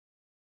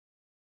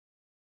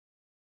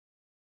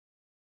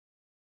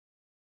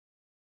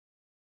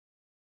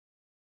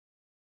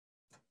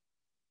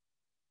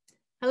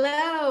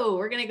Hello,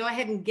 we're going to go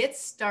ahead and get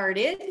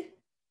started.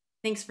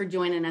 Thanks for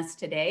joining us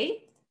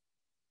today.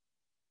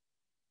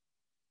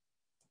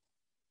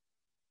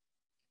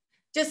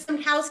 Just some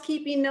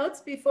housekeeping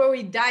notes before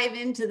we dive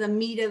into the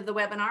meat of the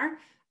webinar.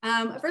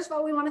 First of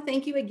all, we want to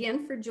thank you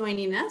again for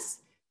joining us.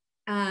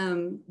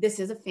 This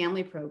is a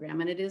family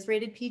program and it is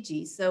rated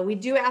PG. So we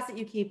do ask that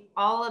you keep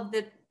all of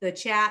the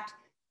chat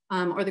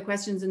or the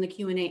questions in the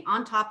Q&A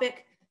on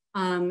topic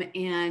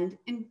and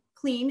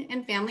clean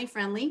and family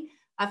friendly.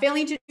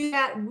 Failing to do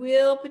that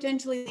will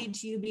potentially lead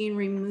to you being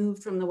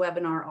removed from the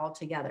webinar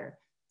altogether.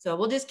 So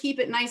we'll just keep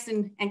it nice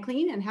and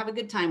clean and have a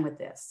good time with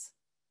this.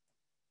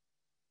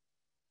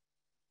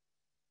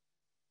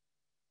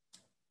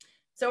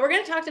 So we're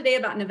going to talk today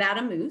about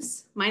Nevada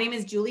moose. My name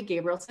is Julie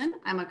Gabrielson.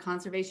 I'm a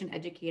conservation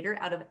educator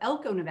out of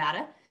Elko,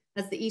 Nevada.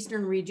 That's the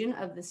eastern region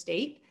of the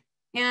state.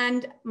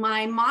 And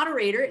my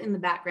moderator in the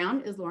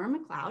background is Laura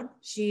McLeod.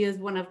 She is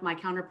one of my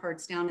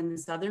counterparts down in the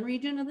southern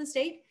region of the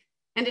state.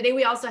 And today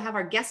we also have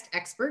our guest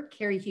expert,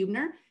 Carrie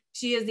Hubner.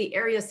 She is the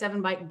Area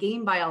 7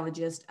 game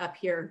biologist up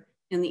here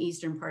in the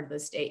eastern part of the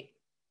state.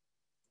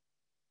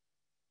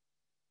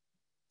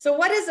 So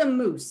what is a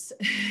moose?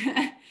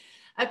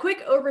 A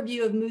quick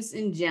overview of moose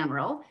in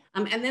general,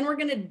 and then we're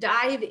going to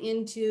dive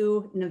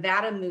into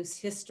Nevada moose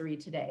history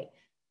today.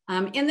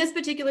 In this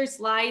particular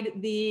slide,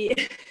 the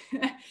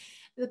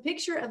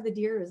picture of the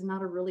deer is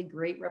not a really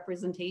great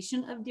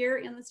representation of deer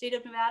in the state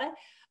of Nevada.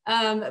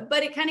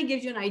 But it kind of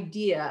gives you an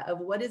idea of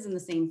what is in the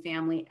same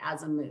family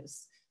as a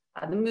moose.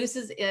 The moose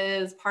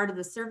is part of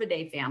the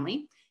Cervidae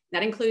family.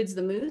 That includes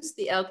the moose,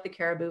 the elk, the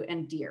caribou,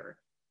 and deer.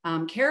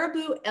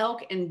 Caribou,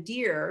 elk, and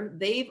deer,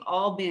 they've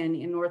all been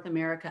in North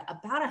America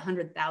about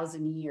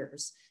 100,000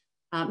 years.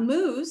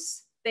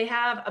 Moose, they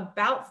have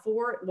about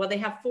they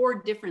have four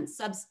different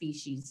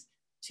subspecies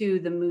to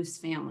the moose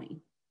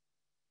family.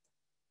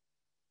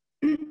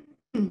 Where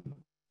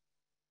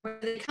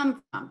do they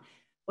come from?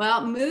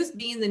 Well, moose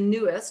being the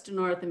newest to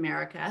North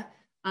America,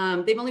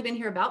 they've only been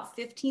here about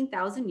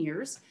 15,000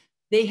 years.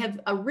 They have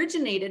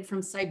originated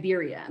from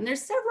Siberia, and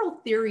there's several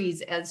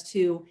theories as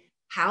to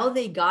how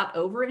they got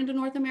over into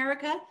North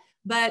America,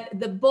 but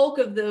the bulk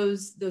of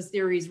those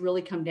theories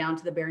really come down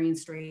to the Bering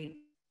Strait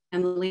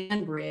and the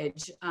land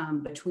bridge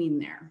between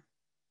there.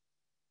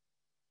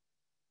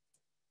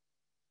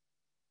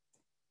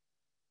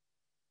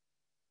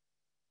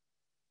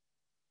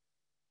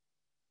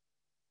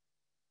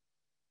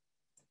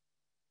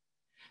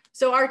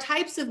 So our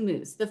types of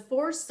moose, the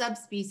four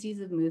subspecies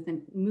of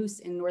moose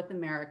in North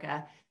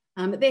America,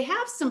 they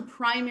have some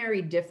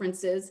primary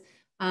differences,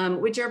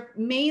 which are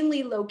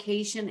mainly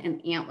location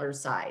and antler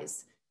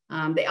size.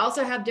 They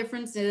also have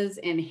differences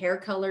in hair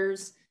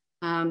colors.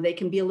 They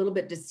can be a little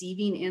bit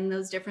deceiving in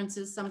those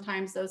differences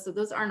sometimes though, so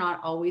those are not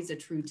always a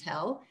true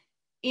tell.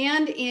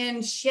 And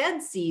in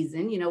shed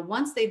season,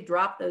 once they've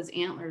dropped those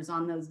antlers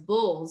on those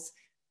bulls,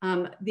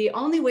 the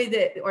only way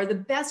that, or the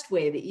best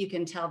way that you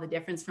can tell the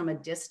difference from a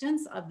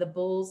distance of the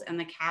bulls and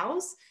the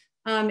cows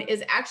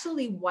is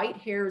actually white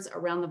hairs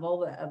around the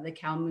vulva of the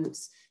cow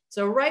moose.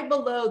 So right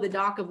below the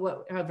dock of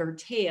her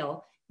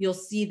tail, you'll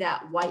see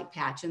that white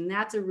patch, and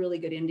that's a really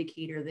good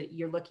indicator that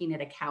you're looking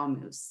at a cow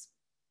moose.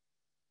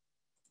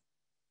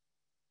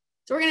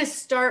 So we're going to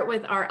start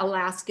with our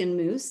Alaskan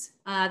moose.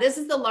 This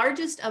is the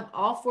largest of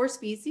all four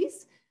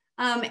species.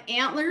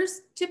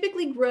 Antlers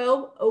typically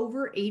grow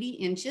over 80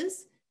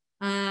 inches.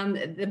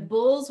 The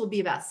bulls will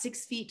be about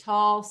 6 feet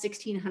tall,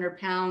 1,600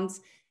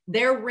 pounds.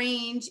 Their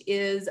range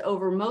is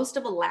over most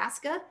of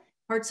Alaska,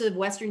 parts of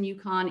Western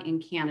Yukon,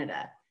 and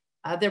Canada.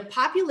 Their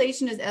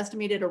population is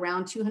estimated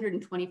around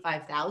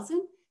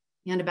 225,000,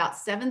 and about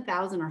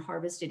 7,000 are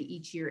harvested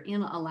each year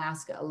in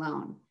Alaska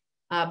alone.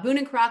 Boone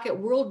and Crockett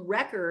world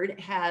record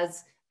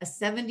has a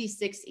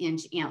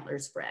 76-inch antler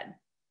spread.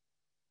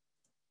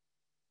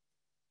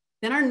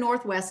 Then our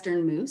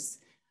Northwestern moose.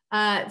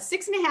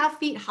 6.5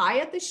 feet high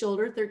at the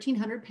shoulder,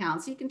 1,300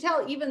 pounds. So you can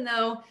tell, even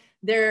though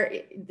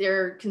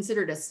they're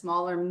considered a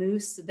smaller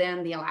moose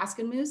than the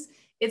Alaskan moose,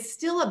 it's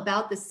still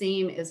about the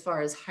same as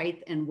far as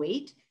height and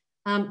weight.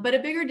 But a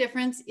bigger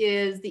difference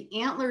is the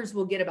antlers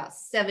will get about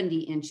 70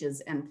 inches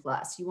and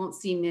plus. You won't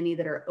see many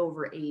that are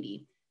over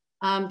 80.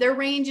 Their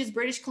range is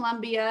British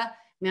Columbia,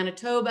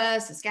 Manitoba,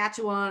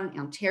 Saskatchewan,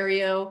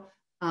 Ontario,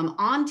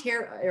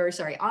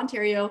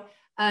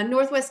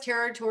 Northwest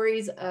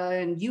Territories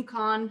and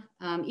Yukon,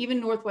 even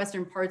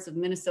northwestern parts of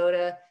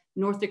Minnesota,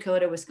 North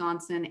Dakota,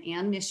 Wisconsin,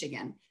 and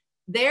Michigan.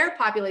 Their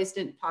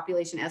population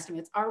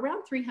estimates are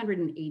around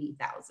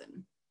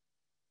 380,000.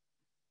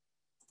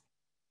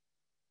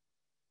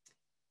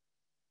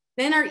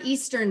 Then our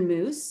eastern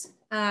moose,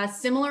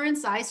 similar in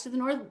size to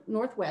the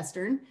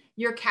Northwestern.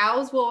 Your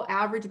cows will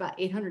average about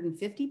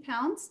 850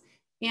 pounds,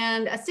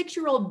 and a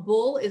 6-year-old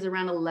bull is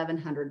around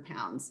 1,100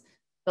 pounds.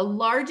 The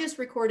largest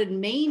recorded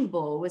Maine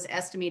bull was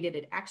estimated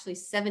at actually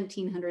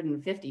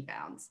 1,750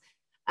 pounds.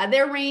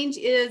 Their range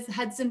is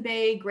Hudson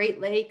Bay, Great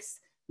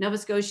Lakes, Nova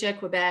Scotia,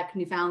 Quebec,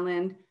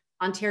 Newfoundland,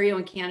 Ontario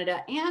and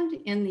Canada, and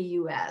in the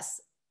US.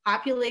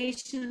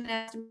 Population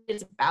estimate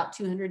is about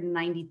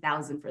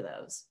 290,000 for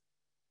those.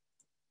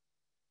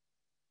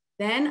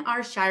 Then our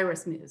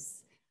Shiras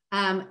moose,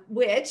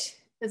 which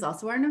is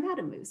also our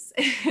Nevada moose.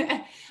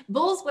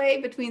 Bulls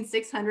weigh between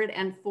 600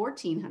 and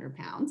 1,400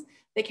 pounds.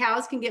 The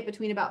cows can get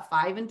between about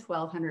 5 and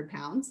 1,200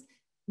 pounds.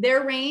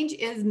 Their range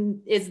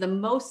is the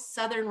most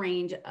southern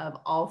range of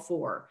all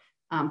four.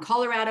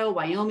 Colorado,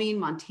 Wyoming,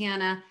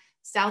 Montana,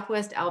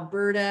 Southwest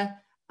Alberta,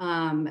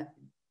 and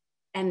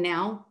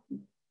now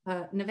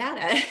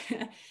Nevada.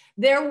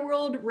 Their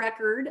world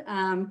record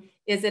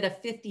is at a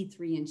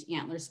 53-inch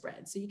antler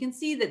spread. So you can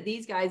see that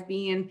these guys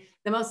being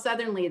the most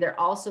southerly, they're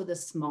also the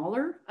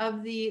smaller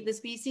of the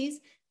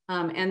species,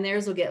 and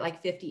theirs will get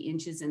like 50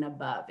 inches and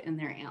above in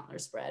their antler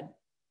spread.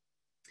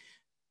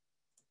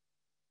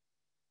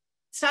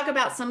 Let's talk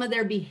about some of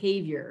their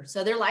behavior.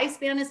 So their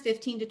lifespan is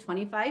 15 to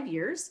 25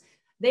 years.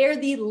 They are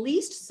the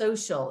least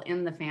social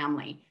in the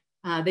family.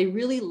 They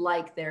really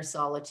like their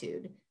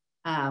solitude.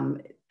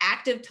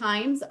 Active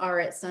times are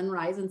at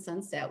sunrise and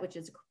sunset, which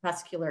is a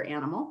crepuscular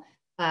animal.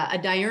 A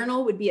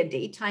diurnal would be a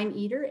daytime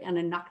eater, and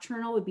a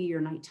nocturnal would be your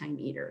nighttime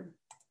eater.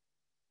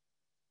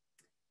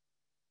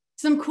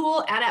 Some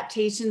cool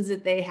adaptations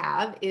that they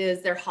have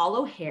is their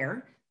hollow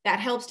hair. That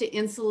helps to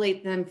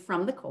insulate them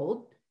from the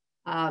cold.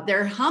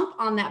 Their hump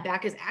on that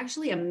back is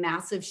actually a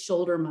massive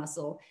shoulder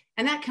muscle,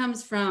 and that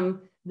comes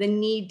from the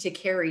need to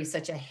carry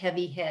such a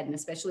heavy head, and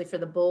especially for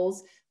the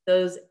bulls,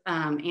 those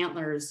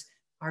antlers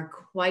are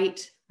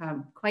quite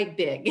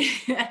big.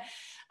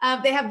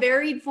 They have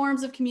varied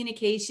forms of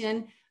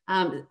communication.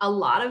 A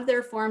lot of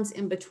their forms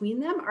in between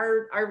them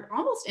are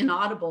almost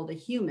inaudible to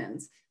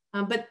humans,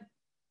 but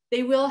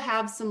they will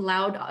have some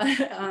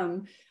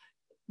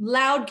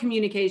loud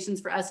communications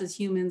for us as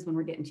humans when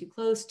we're getting too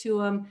close to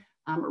them.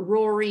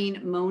 Roaring,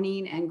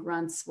 moaning, and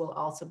grunts will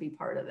also be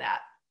part of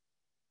that.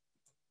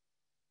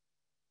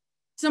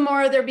 Some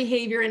more of their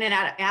behavior and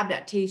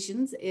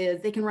adaptations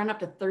is they can run up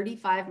to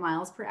 35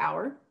 miles per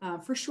hour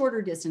for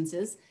shorter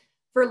distances.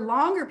 For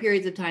longer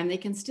periods of time, they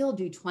can still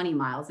do 20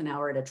 miles an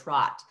hour at a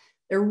trot.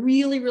 They're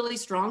really, really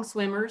strong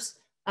swimmers,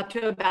 up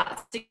to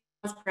about 6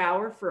 miles per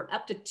hour for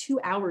up to 2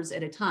 hours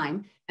at a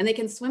time. And they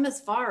can swim as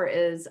far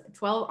as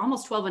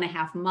almost 12 and a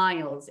half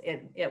miles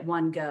at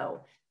one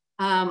go.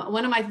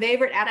 One of my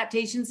favorite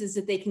adaptations is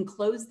that they can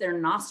close their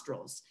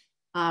nostrils.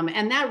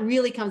 And that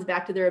really comes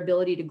back to their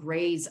ability to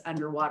graze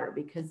underwater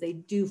because they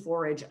do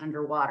forage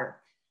underwater.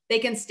 They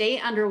can stay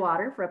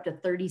underwater for up to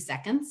 30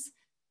 seconds,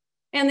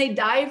 and they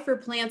dive for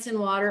plants in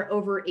water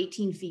over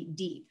 18 feet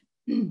deep.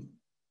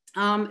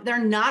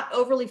 They're not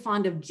overly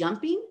fond of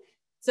jumping.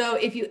 So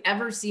if you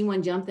ever see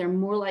one jump, they're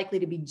more likely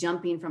to be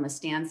jumping from a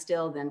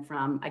standstill than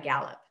from a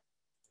gallop.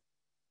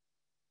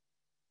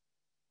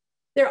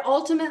 They're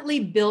ultimately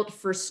built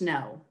for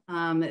snow.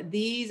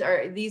 These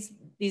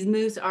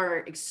moose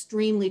are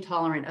extremely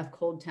tolerant of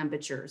cold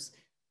temperatures.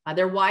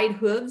 Their wide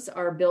hooves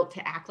are built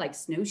to act like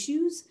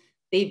snowshoes.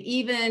 They've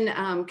even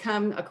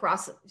come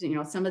across,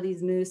 some of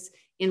these moose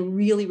in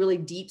really, really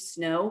deep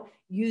snow,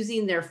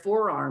 using their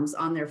forearms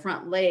on their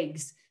front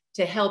legs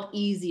to help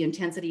ease the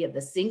intensity of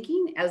the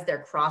sinking as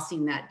they're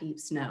crossing that deep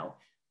snow.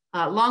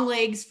 Long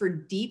legs for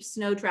deep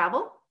snow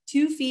travel.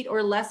 2 feet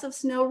or less of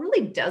snow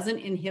really doesn't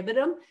inhibit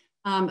them.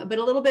 But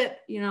a little bit,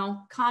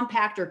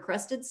 compact or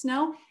crusted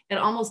snow at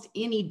almost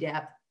any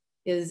depth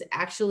is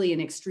actually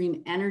an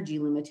extreme energy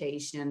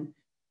limitation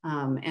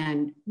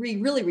and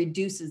really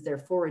reduces their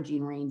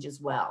foraging range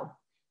as well.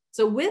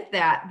 So with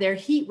that, their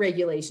heat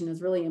regulation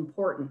is really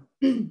important.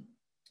 And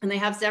they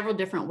have several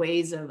different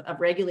ways of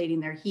regulating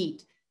their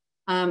heat.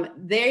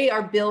 They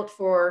are built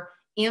for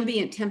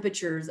ambient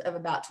temperatures of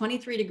about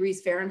 23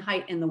 degrees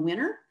Fahrenheit in the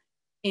winter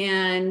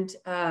and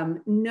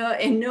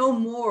no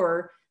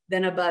more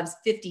than above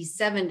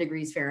 57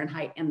 degrees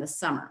Fahrenheit in the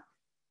summer.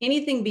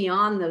 Anything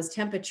beyond those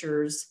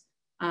temperatures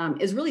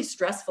is really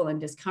stressful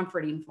and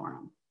discomforting for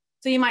them.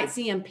 So you might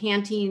see them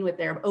panting with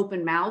their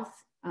open mouth,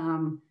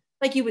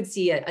 like you would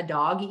see a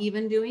dog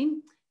even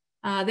doing.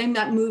 They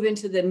might move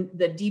into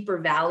the deeper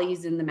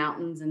valleys in the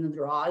mountains and the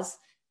draws.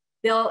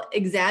 They'll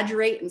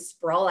exaggerate and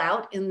sprawl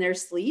out in their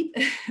sleep.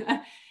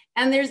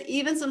 And there's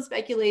even some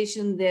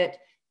speculation that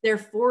their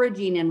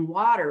foraging in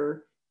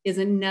water is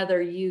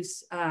another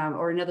use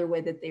or another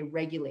way that they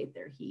regulate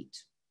their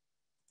heat.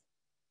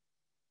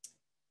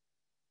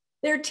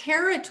 Their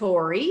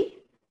territory,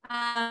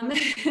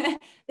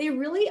 they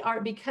really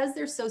are, because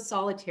they're so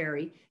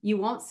solitary, you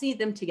won't see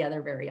them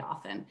together very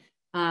often.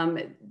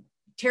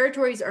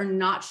 Territories are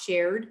not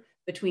shared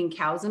between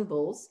cows and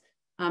bulls.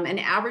 An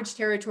average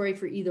territory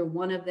for either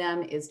one of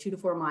them is 2 to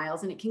 4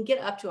 miles, and it can get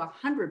up to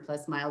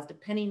 100+ miles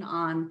depending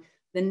on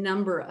the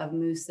number of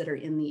moose that are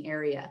in the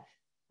area.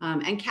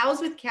 And cows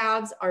with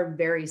calves are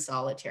very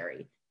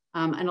solitary.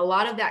 And a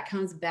lot of that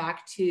comes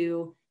back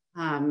to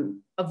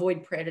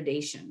avoid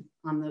predation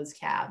on those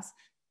calves.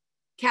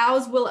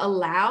 Cows will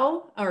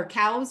allow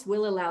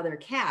their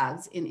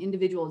calves in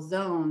individual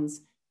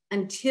zones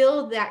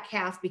until that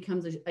calf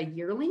becomes a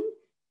yearling,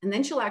 and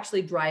then she'll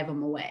actually drive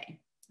them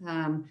away.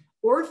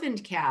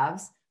 Orphaned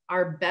calves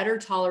are better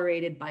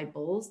tolerated by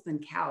bulls than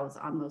cows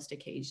on most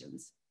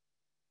occasions.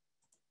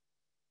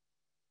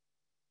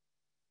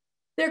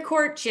 Their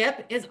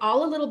courtship is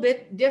all a little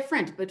bit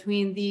different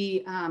between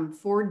the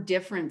 4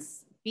 different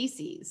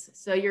species.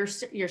 So your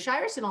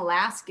Shires and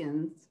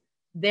Alaskans,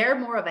 they're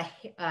more of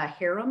a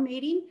harem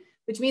mating,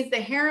 which means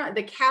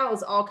the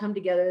cows all come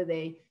together.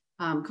 They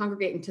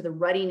congregate into the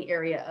rutting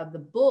area of the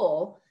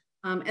bull,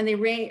 and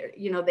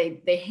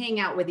they hang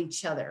out with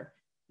each other.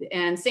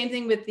 And same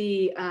thing with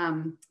the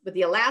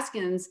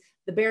Alaskans.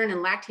 The barren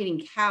and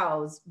lactating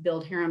cows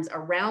build harems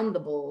around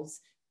the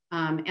bulls,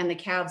 and the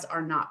calves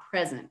are not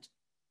present.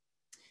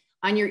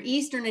 On your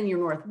eastern and your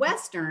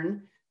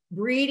northwestern,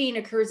 breeding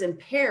occurs in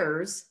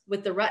pairs,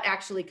 with the rut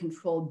actually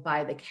controlled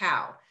by the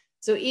cow.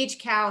 So each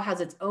cow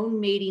has its own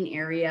mating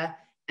area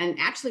and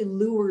actually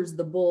lures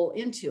the bull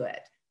into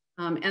it.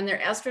 And their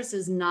estrus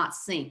is not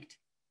synced.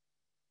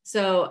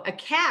 So a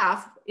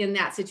calf in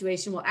that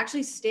situation will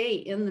actually stay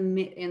in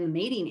the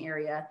mating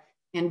area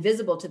and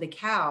visible to the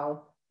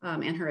cow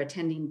and her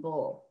attending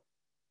bull.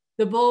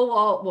 The bull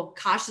will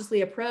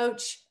cautiously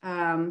approach.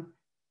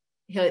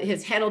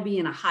 His head will be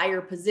in a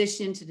higher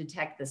position to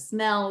detect the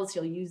smells.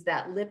 He'll use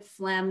that lip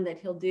phlegm that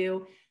he'll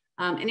do.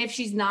 And if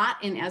she's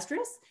not in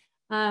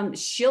estrus,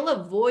 she'll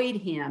avoid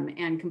him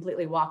and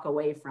completely walk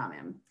away from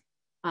him.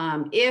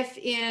 If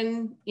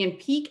in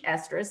peak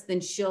estrus, then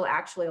she'll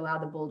actually allow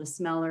the bull to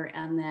smell her,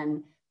 and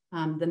then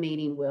the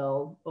mating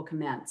will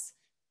commence.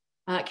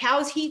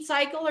 Cows' heat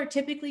cycle are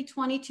typically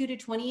 22 to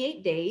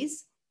 28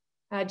 days.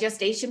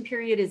 Gestation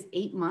period is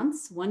 8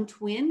 months. One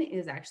twin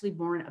is actually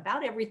born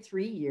about every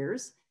 3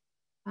 years.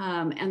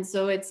 And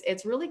so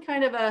it's really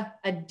kind of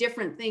a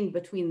different thing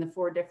between the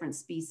 4 different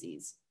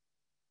species.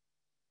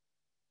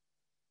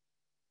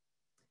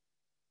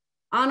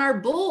 On our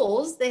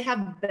bulls, they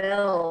have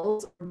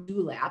bells or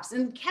dewlaps,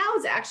 and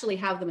cows actually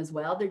have them as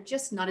well. They're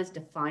just not as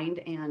defined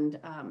and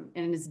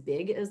as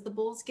big as the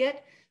bulls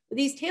get. But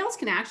these tails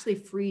can actually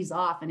freeze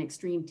off in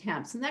extreme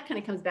temps. And that kind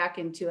of comes back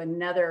into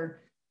another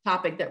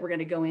topic that we're going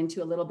to go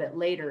into a little bit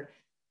later.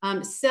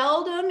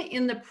 Seldom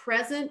in the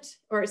present,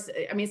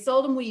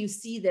 seldom will you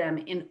see them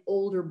in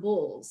older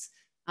bulls.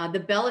 The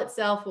bell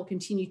itself will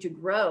continue to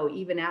grow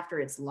even after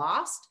it's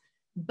lost.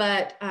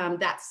 But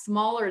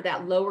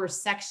that lower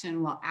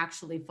section will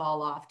actually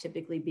fall off,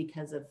 typically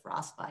because of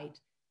frostbite.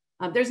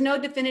 There's no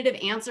definitive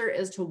answer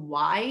as to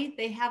why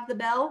they have the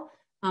bell,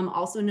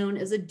 also known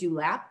as a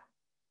dewlap.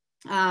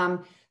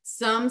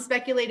 Some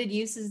speculated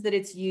use is that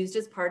it's used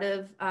as part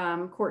of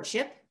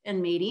courtship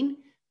and mating.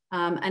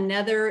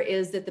 Another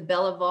is that the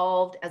bell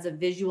evolved as a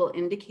visual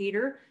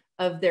indicator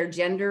of their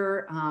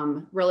gender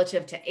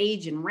relative to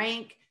age and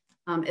rank,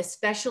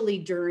 especially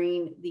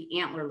during the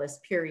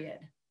antlerless period.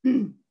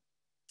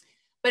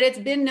 But it's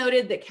been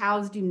noted that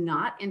cows do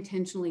not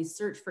intentionally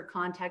search for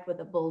contact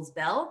with a bull's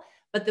bell,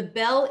 but the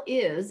bell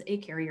is a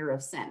carrier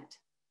of scent.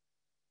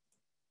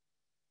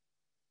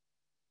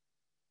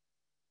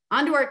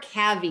 On to our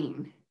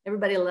calving.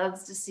 Everybody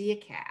loves to see a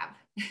calf.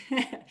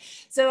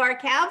 So our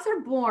calves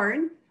are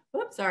born,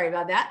 oops, sorry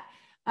about that.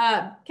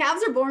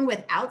 Calves are born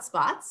without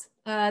spots.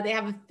 They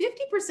have a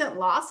 50%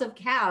 loss of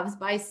calves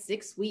by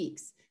 6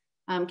 weeks.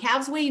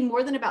 Calves weighing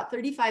more than about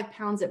 35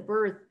 pounds at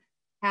birth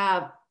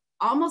have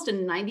almost a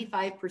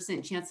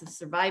 95% chance of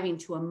surviving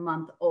to a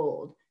month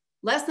old.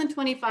 Less than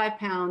 25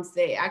 pounds,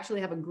 they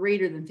actually have a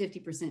greater than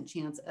 50%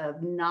 chance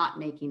of not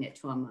making it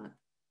to a month.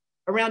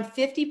 Around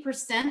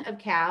 50% of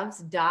calves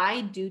die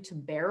due to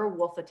bear or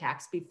wolf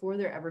attacks before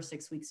they're ever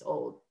 6 weeks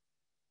old.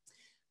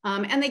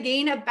 And they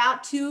gain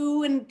about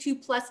 2 and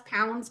 2+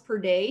 pounds per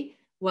day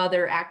while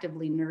they're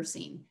actively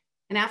nursing.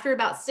 And after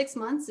about 6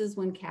 months is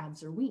when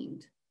calves are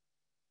weaned.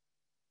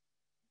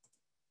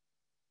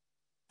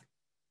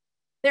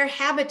 Their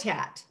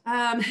habitat,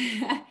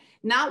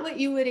 not what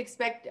you would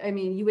expect. I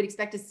mean, you would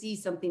expect to see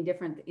something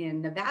different in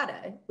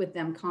Nevada with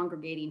them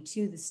congregating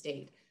to the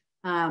state.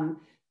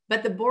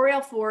 But the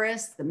boreal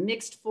forest, the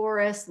mixed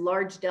forest,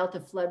 large delta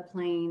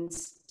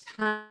floodplains,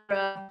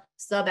 tundra,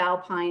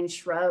 subalpine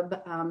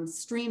shrub,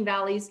 stream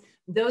valleys,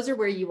 those are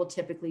where you will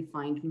typically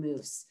find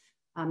moose.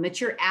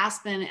 Mature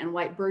aspen and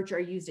white birch are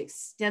used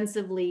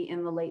extensively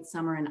in the late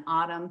summer and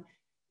autumn.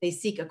 They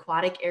seek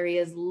aquatic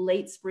areas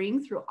late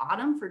spring through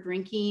autumn for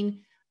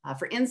drinking,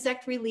 for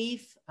insect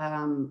relief,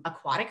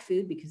 aquatic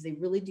food, because they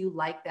really do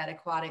like that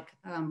aquatic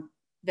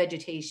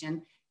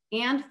vegetation,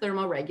 and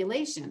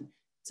thermoregulation.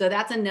 So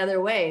that's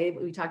another way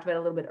we talked about a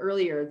little bit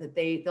earlier, that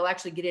they'll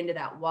actually get into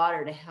that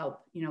water to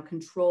help,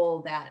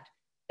 control that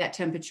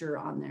temperature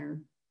on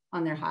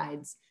their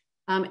hides.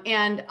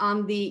 And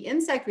on the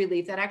insect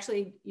relief, that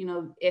actually,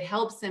 it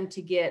helps them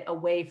to get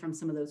away from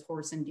some of those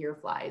horse and deer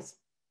flies.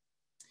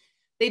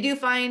 They do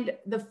find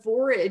the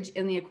forage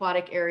in the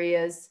aquatic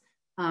areas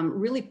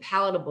really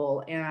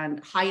palatable and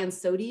high in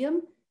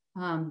sodium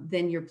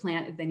than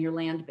your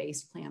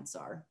land-based plants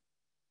are.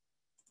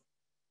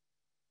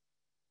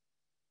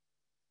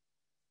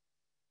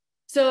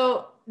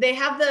 So they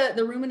have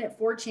the ruminant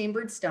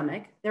 4-chambered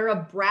stomach. They're a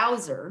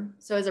browser.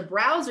 So as a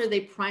browser,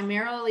 they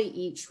primarily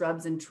eat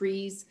shrubs and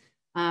trees.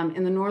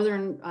 In the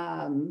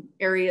northern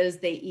areas,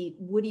 they eat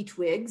woody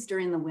twigs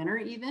during the winter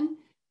even.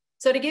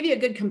 So to give you a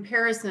good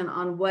comparison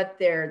on what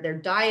their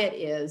diet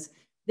is,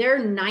 They're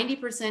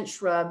 90%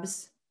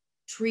 shrubs.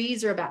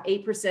 Trees are about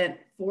 8%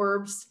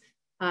 forbs.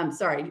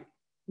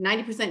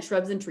 90%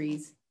 shrubs and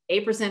trees,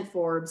 8%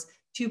 forbs,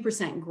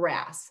 2%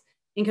 grass.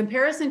 In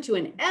comparison to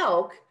an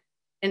elk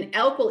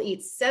will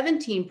eat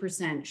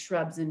 17%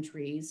 shrubs and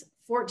trees,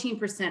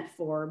 14%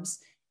 forbs,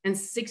 and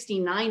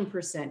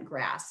 69%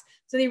 grass.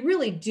 So they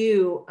really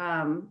do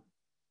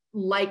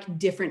like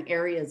different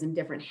areas and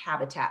different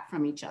habitat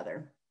from each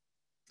other.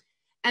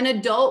 An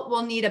adult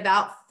will need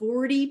about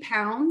 40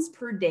 pounds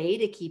per day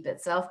to keep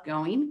itself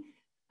going.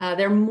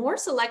 They're more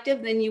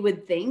selective than you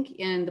would think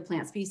in the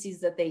plant species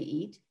that they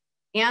eat.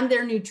 And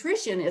their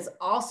nutrition is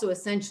also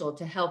essential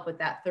to help with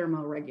that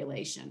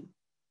thermoregulation.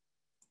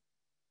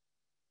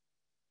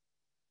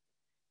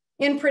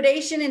 In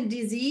predation and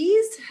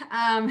disease,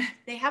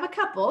 they have a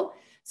couple.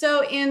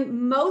 So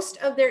in most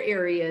of their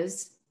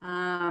areas,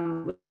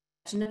 with the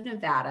exception of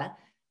Nevada,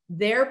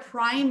 their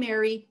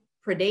primary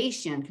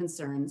predation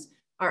concerns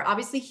are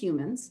obviously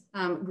humans,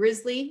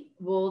 grizzly,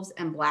 wolves,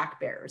 and black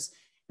bears.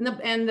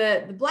 And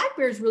the black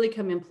bears really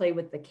come in play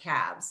with the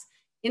calves.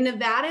 In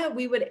Nevada,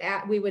 we would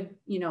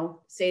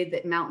say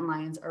that mountain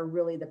lions are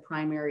really the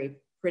primary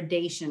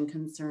predation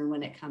concern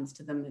when it comes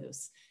to the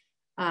moose,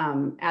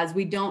 as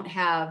we don't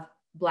have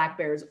black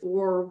bears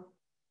or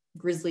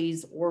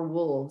grizzlies or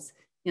wolves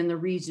in the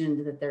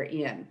region that they're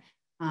in.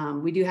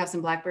 We do have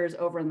some black bears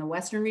over in the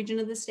western region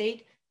of the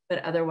state,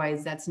 but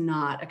otherwise that's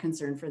not a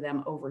concern for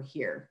them over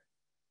here.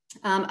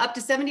 Up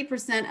to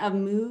 70% of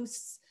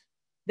moose,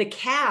 the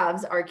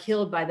calves, are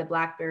killed by the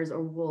black bears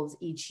or wolves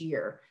each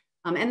year.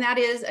 And that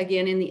is,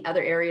 again, in the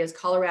other areas,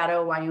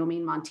 Colorado,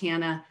 Wyoming,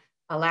 Montana,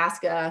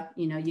 Alaska,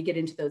 you get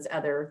into those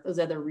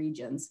other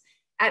regions.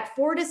 At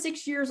 4 to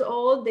 6 years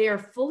old, they are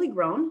fully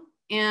grown,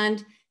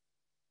 and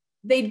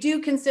they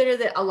do consider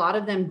that a lot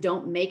of them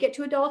don't make it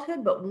to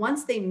adulthood, but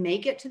once they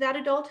make it to that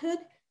adulthood,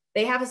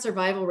 they have a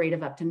survival rate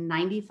of up to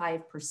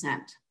 95%.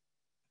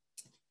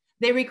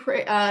 They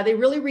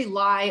really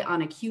rely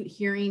on acute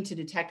hearing to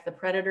detect the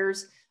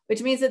predators,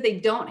 which means that they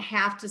don't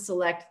have to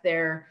select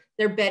their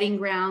bedding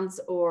grounds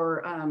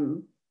or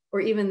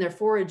even their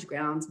forage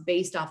grounds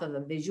based off of a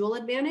visual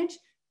advantage,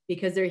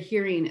 because their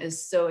hearing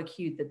is so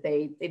acute that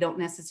they don't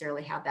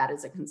necessarily have that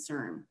as a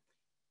concern.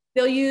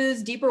 They'll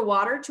use deeper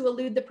water to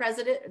elude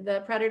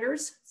the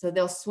predators. So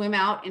they'll swim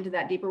out into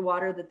that deeper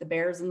water that the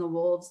bears and the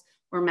wolves,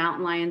 or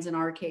mountain lions in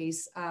our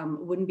case,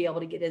 wouldn't be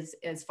able to get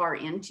as far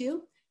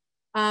into.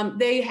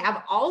 They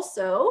have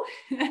also,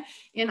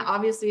 in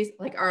obviously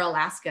like our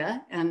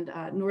Alaska and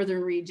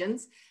northern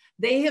regions,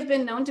 they have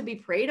been known to be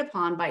preyed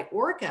upon by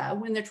orca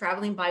when they're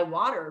traveling by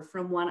water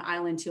from one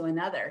island to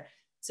another.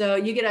 So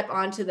you get up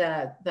onto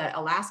the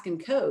Alaskan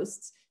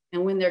coasts,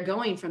 and when they're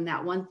going from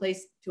that one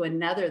place to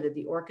another that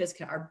the orcas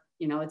are,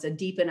 it's a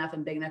deep enough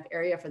and big enough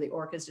area for the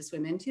orcas to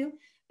swim into,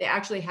 they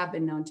actually have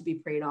been known to be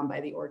preyed on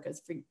by the orcas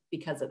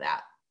because of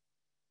that.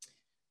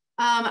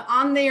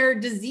 On their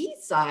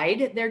disease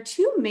side, their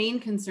two main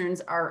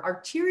concerns are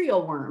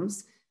arterial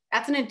worms.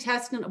 That's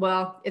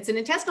it's an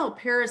intestinal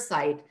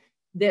parasite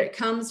that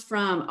comes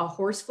from a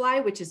horsefly,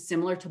 which is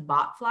similar to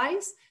bot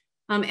flies.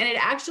 And it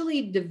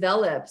actually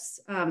develops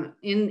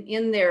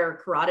in their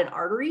carotid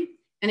artery,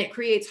 and it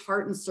creates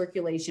heart and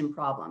circulation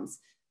problems.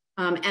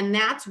 And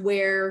that's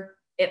where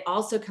it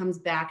also comes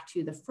back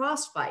to the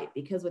frostbite,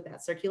 because with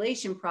that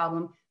circulation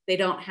problem, they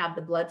don't have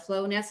the blood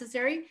flow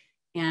necessary.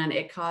 And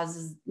it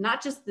causes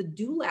not just the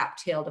dewlap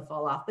tail to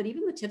fall off, but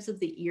even the tips of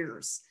the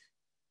ears.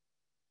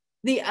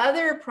 The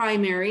other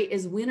primary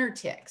is winter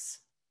ticks.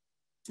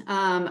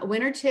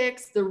 Winter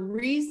ticks,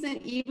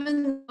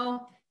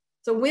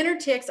 winter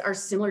ticks are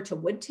similar to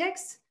wood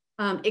ticks,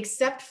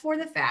 except for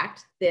the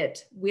fact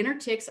that winter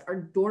ticks are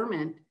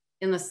dormant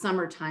in the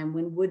summertime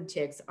when wood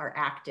ticks are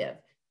active,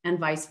 and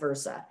vice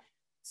versa.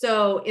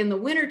 So in the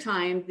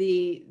wintertime,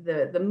 the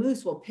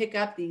moose will pick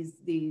up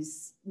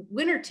these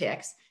winter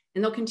ticks,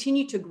 and they'll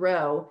continue to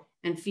grow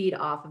and feed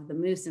off of the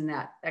moose in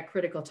that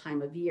critical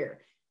time of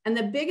year. And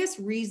the biggest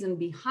reason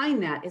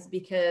behind that is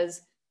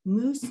because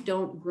moose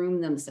don't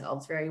groom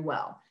themselves very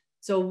well.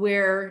 So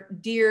where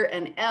deer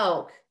and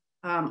elk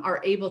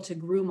are able to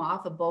groom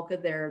off a bulk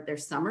of their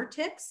summer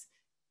ticks,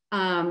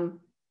 the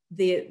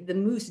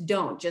moose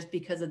don't, just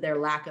because of their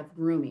lack of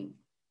grooming.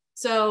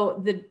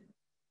 So the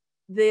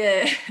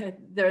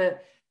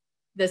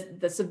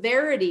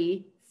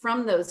severity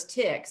from those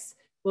ticks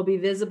will be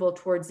visible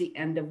towards the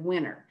end of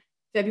winter,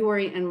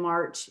 February and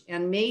March,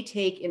 and may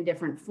take in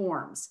different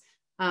forms.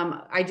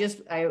 I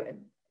just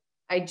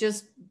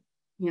watched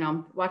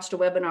a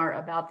webinar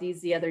about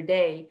these the other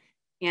day,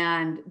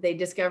 and they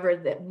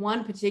discovered that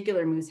one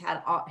particular moose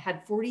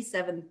had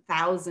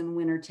 47,000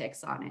 winter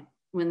ticks on it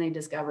when they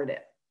discovered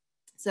it.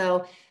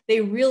 So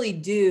they really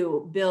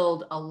do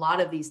build a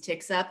lot of these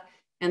ticks up,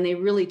 and they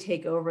really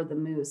take over the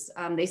moose.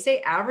 They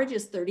say average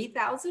is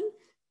 30,000.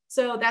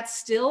 So that's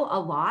still a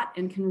lot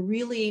and can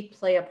really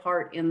play a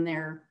part in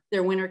their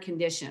winter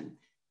condition.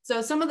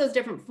 So some of those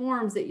different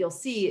forms that you'll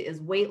see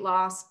is weight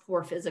loss,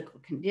 poor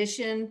physical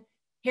condition,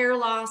 hair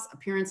loss,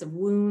 appearance of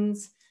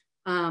wounds,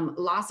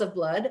 loss of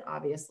blood,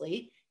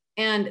 obviously,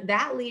 And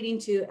that leading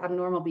to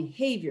abnormal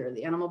behavior.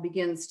 The animal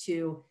begins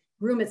to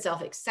groom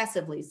itself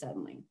excessively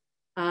suddenly.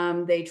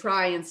 They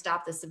try and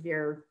stop the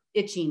severe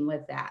itching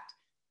with that.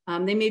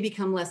 They may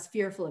become less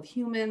fearful of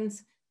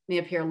humans, may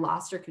appear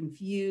lost or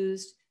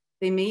confused.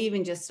 They may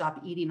even just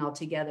stop eating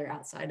altogether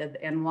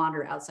and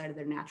wander outside of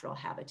their natural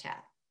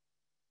habitat.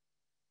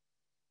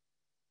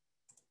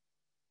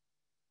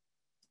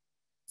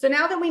 So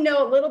now that we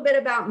know a little bit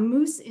about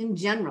moose in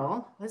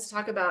general, let's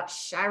talk about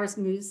Shiras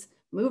moose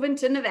moving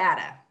to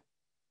Nevada.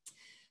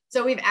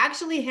 So we've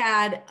actually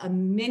had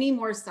many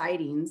more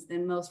sightings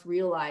than most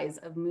realize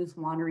of moose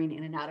wandering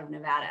in and out of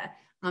Nevada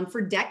for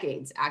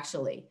decades,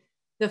 actually.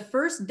 The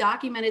first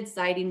documented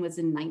sighting was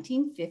in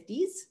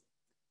 1950s.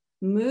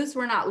 Moose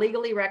were not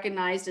legally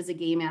recognized as a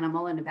game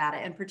animal in Nevada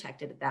and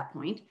protected at that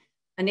point.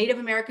 A Native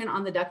American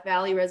on the Duck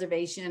Valley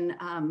Reservation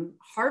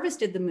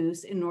harvested the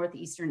moose in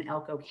northeastern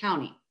Elko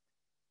County.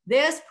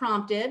 This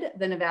prompted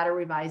the Nevada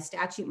Revised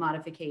Statute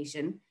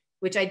modification,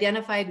 which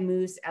identified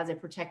moose as a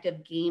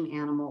protective game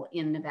animal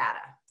in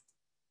Nevada.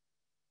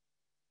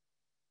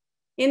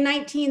 In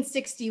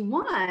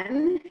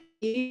 1961,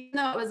 even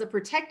though it was a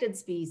protected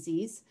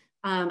species,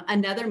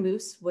 another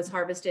moose was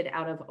harvested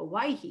out of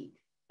Owyhee.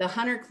 The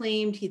hunter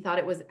claimed he thought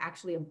it was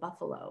actually a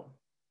buffalo.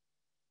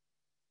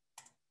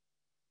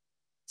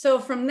 So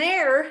from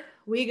there,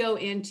 we go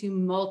into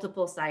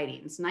multiple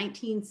sightings.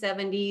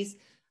 1970s,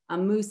 a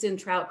moose in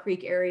Trout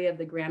Creek area of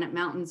the Granite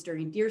Mountains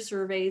during deer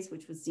surveys,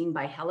 which was seen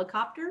by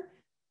helicopter.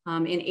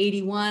 In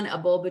 81, a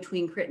bull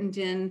between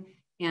Crittenden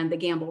and the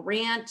Gamble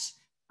Ranch.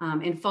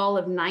 In fall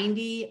of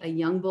 90, a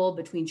young bull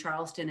between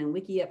Charleston and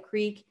Wickiup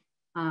Creek,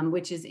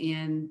 which is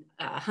in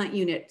Hunt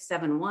Unit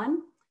 7-1.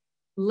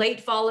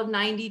 Late fall of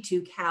 90,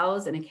 2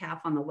 cows and a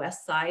calf on the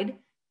west side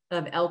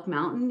of Elk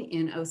Mountain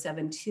in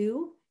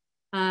 072.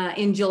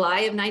 In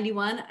July of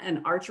 91,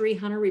 an archery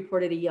hunter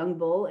reported a young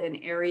bull in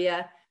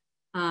area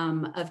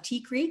of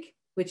Tea Creek,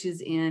 which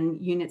is in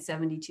Unit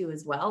 72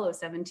 as well,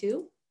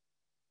 072.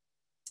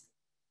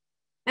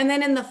 And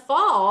then in the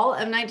fall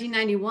of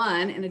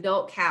 1991, an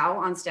adult cow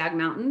on Stag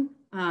Mountain,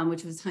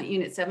 which was Hunt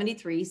Unit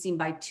 73, seen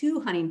by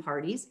 2 hunting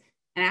parties,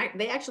 and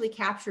they actually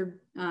captured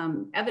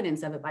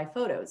evidence of it by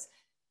photos.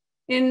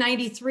 In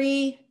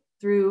 93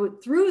 through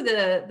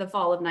the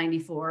fall of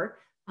 94,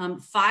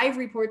 5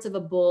 reports of a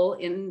bull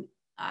in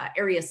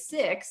Area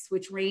 6,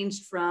 which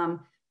ranged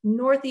from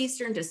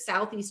northeastern to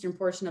southeastern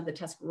portion of the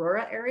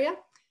Tuscarora area.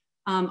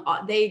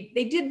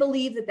 They did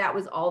believe that that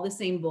was all the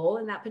same bull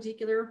in that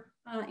particular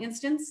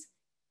instance.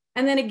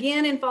 And then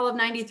again in fall of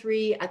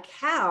 93, a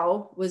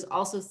cow was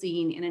also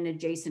seen in an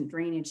adjacent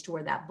drainage to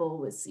where that bull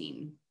was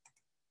seen.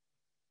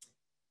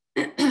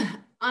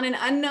 On an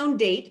unknown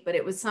date, but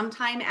it was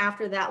sometime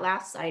after that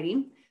last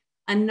sighting,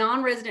 a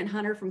non-resident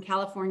hunter from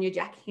California,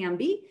 Jack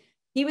Hamby,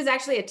 he was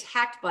actually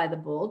attacked by the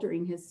bull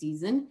during his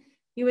season.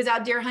 He was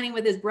out deer hunting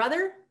with his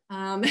brother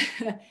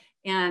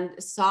and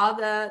saw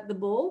the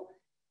bull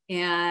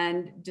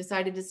and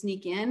decided to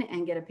sneak in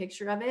and get a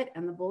picture of it.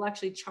 And the bull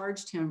actually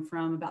charged him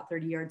from about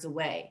 30 yards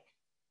away.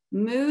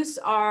 Moose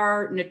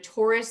are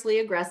notoriously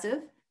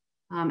aggressive.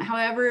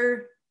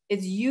 However,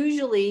 it's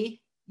usually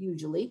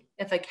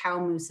if a cow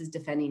moose is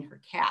defending her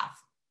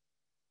calf.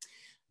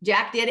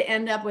 Jack did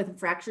end up with a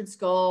fractured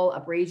skull,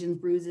 abrasions,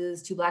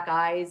 bruises, 2 black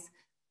eyes.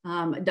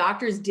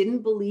 Doctors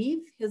didn't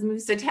believe his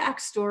moose attack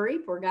story,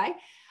 poor guy.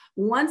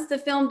 Once the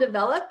film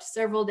developed,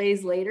 several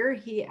days later,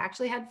 he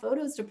actually had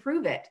photos to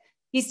prove it.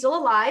 He's still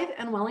alive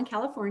and well in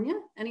California,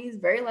 and he's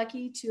very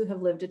lucky to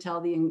have lived to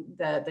tell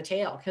the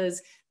tale,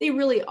 because they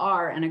really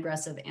are an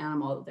aggressive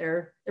animal.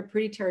 They're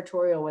pretty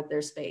territorial with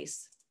their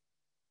space.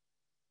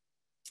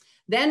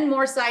 Then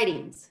more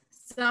sightings.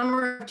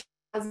 Summer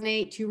of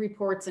 2008, 2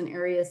 reports in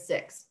Area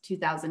 6.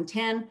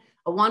 2010,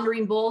 a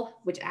wandering bull,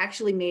 which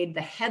actually made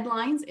the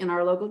headlines in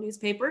our local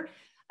newspaper.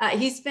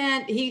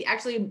 He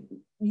actually,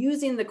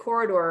 using the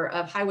corridor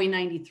of Highway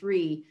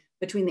 93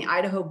 between the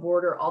Idaho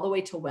border all the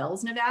way to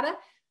Wells, Nevada,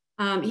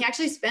 he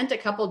actually spent a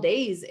couple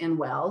days in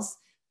Wells,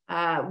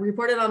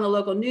 reported on the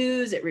local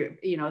news. It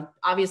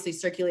obviously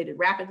circulated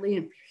rapidly,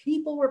 and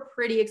people were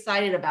pretty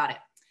excited about it.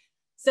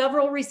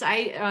 Several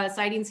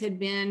sightings had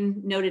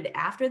been noted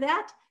after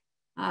that,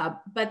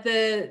 but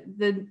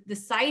the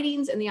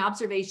sightings and the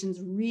observations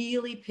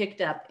really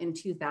picked up in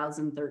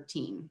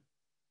 2013.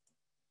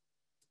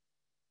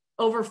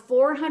 Over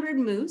 400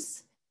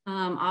 moose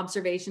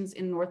observations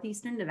in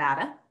northeastern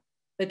Nevada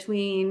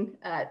between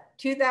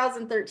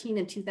 2013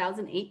 and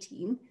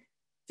 2018,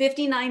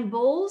 59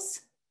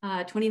 bulls,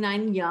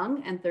 29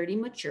 young and 30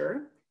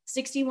 mature,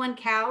 61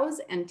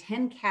 cows and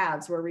 10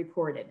 calves were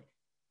reported.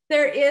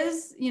 There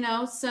is,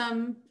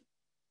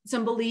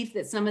 some belief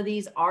that some of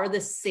these are the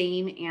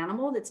same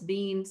animal that's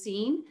being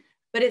seen,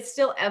 but it's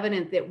still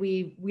evident that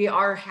we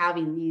are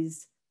having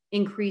these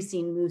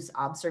increasing moose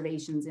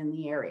observations in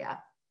the area.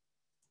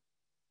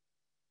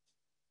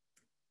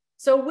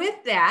 So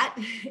with that,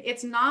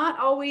 it's not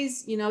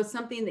always,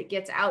 something that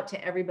gets out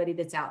to everybody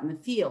that's out in the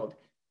field.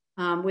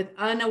 With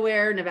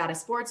unaware Nevada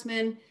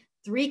sportsmen,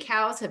 3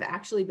 cows have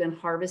actually been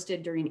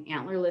harvested during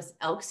antlerless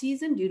elk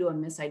season due to a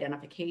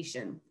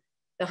misidentification.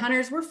 The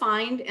hunters were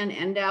fined, and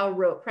NDOW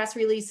wrote press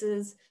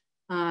releases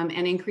and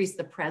increased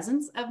the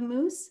presence of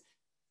moose,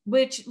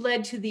 which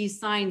led to these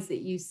signs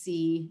that you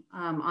see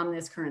on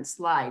this current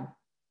slide.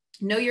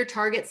 Know your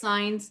target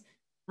signs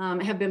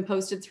have been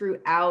posted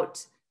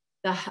throughout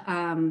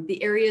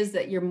the areas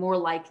that you're more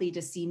likely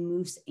to see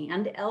moose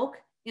and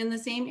elk in the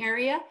same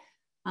area.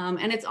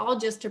 And it's all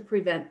just to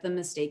prevent the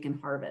mistaken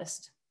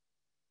harvest.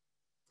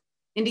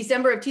 In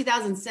December of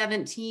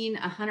 2017,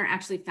 a hunter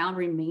actually found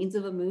remains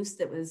of a moose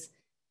that was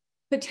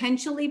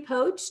potentially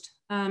poached,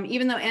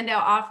 even though NDOW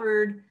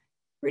offered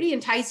pretty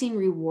enticing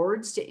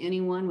rewards to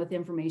anyone with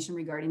information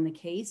regarding the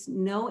case.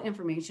 No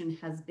information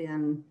has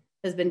been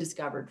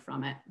discovered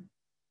from it.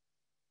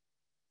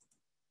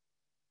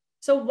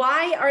 So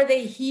why are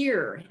they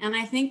here? And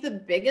I think the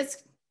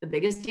biggest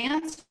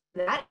answer to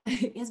that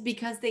is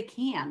because they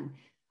can.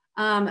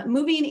 They're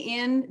moving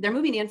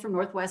in from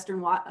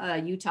northwestern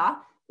Utah,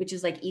 which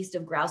is like east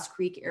of Grouse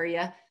Creek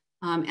area,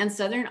 and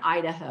southern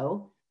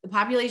Idaho. The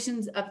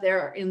populations up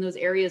there in those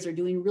areas are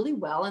doing really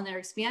well, and they're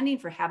expanding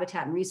for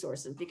habitat and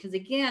resources because,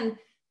 again,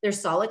 they're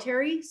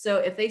solitary. So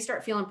if they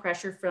start feeling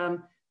pressure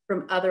from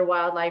other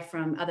wildlife,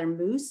 from other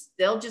moose,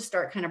 they'll just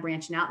start kind of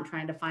branching out and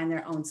trying to find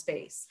their own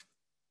space.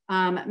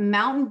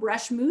 Mountain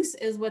brush moose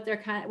is what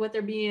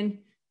they're being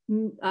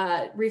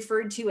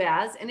referred to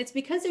as, and it's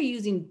because they're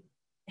using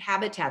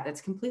habitat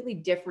that's completely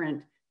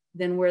different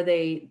than where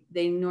they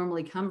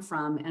normally come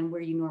from and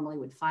where you normally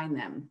would find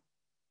them.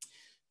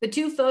 The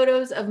two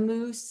photos of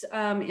moose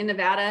in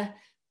Nevada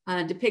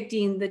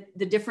depicting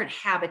the different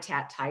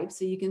habitat types.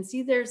 So you can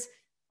see there's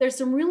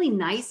some really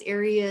nice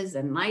areas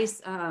and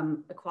nice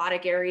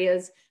aquatic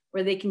areas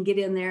where they can get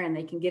in there and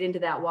they can get into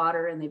that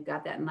water and they've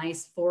got that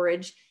nice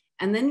forage.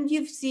 And then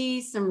you see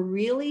some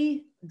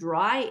really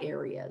dry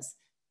areas.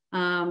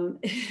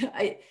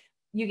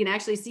 You can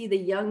actually see the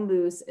young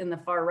moose in the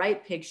far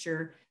right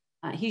picture.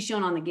 He's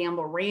shown on the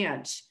Gamble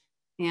Ranch.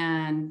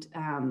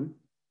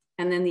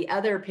 And then the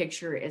other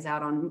picture is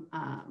out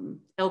on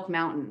Elk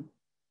Mountain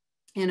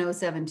in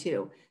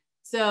 072.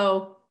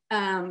 So,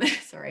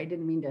 sorry, I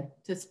didn't mean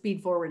to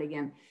speed forward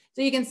again.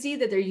 So you can see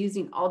that they're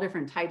using all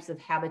different types of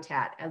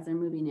habitat as they're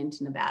moving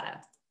into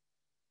Nevada.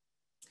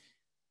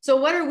 So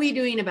what are we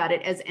doing about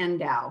it as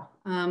NDOW?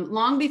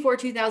 Long before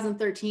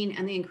 2013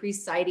 and the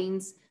increased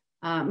sightings,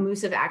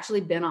 moose have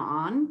actually been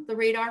on the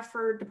radar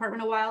for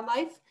Department of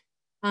Wildlife.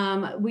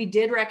 We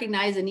did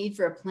recognize a need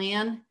for a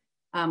plan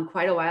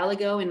quite a while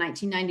ago. In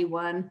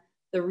 1991,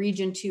 the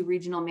Region 2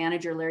 Regional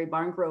Manager, Larry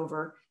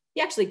Barngrover,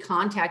 he actually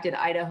contacted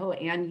Idaho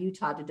and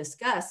Utah to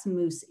discuss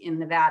moose in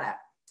Nevada.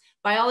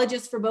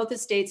 Biologists for both the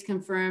states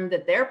confirmed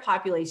that their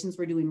populations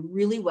were doing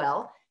really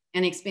well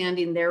and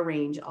expanding their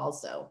range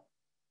also.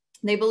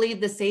 They believed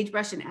the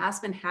sagebrush and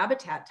aspen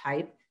habitat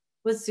type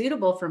was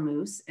suitable for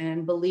moose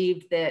and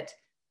believed that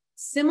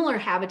similar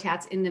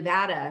habitats in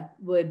Nevada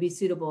would be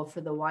suitable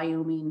for the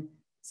Wyoming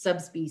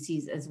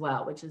subspecies as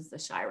well, which is the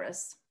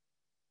Shiras.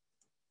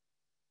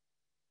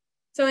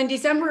 So in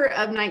December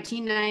of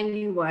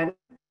 1991,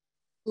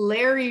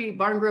 Larry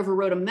Barngrover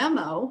wrote a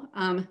memo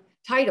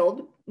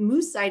titled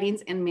Moose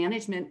Sightings and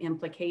Management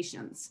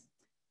Implications.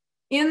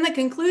 In the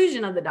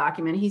conclusion of the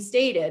document, he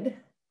stated,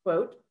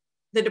 quote,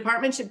 "The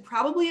department should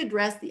probably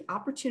address the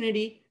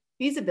opportunity,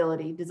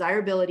 feasibility,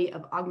 desirability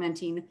of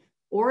augmenting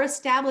or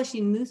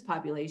establishing moose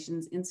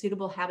populations in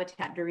suitable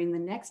habitat during the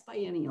next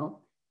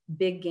biennial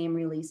big game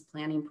release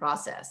planning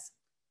process."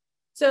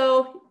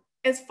 So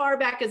as far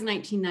back as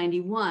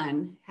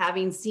 1991,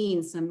 having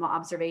seen some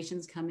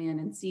observations come in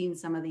and seeing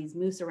some of these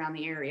moose around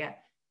the area,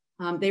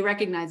 they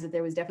recognized that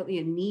there was definitely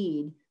a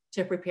need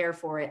to prepare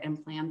for it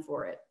and plan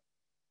for it.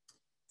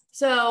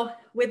 So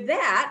with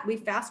that, we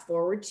fast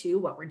forward to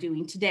what we're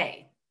doing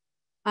today.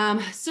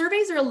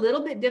 Surveys are a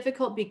little bit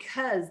difficult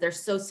because they're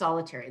so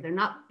solitary. They're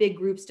not big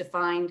groups to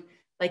find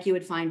like you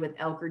would find with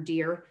elk or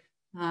deer.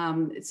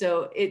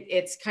 So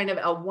it's kind of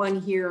a one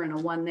here and a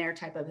one there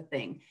type of a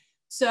thing.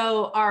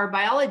 So our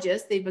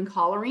biologists, they've been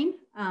collaring.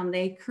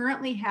 They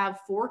currently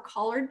have 4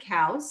 collared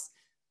cows.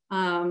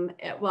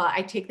 Well,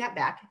 I take that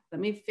back.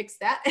 Let me fix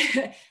that.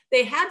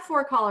 They had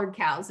 4 collared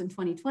cows in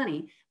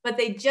 2020, but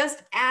they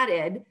just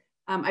added,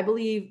 I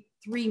believe,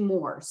 3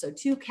 more. So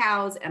 2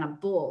 cows and a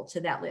bull to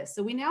that list.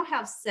 So we now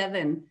have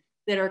 7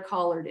 that are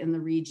collared in the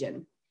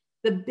region.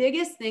 The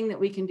biggest thing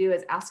that we can do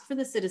is ask for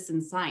the citizen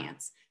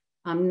science.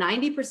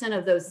 90%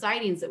 of those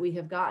sightings that we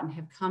have gotten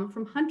have come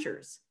from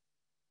hunters.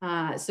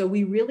 So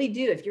we really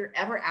do, if you're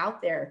ever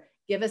out there,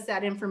 give us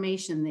that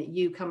information that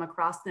you come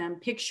across them,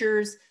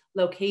 pictures,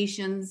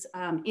 locations,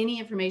 any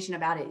information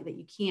about it that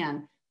you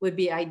can would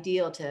be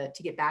ideal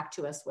to get back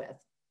to us with.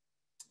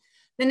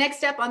 The next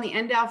step on the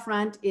NDOW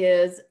front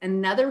is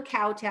another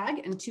cow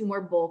tag and 2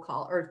 more bull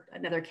call, or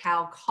another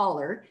cow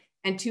collar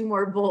and 2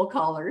 more bull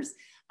collars.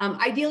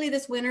 Ideally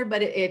this winter,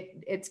 but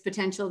it's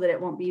potential that it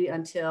won't be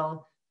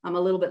until a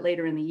little bit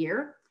later in the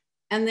year.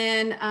 And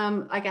then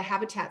like a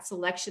habitat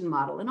selection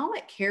model. And I'll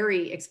let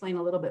Carrie explain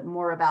a little bit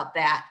more about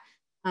that.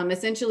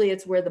 Essentially,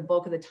 it's where the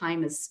bulk of the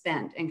time is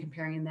spent and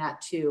comparing that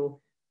to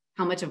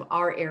how much of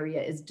our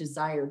area is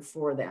desired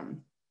for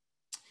them.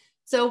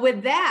 So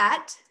with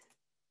that,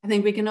 I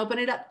think we can open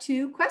it up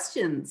to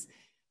questions.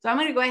 So I'm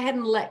going to go ahead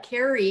and let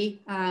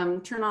Carrie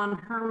turn on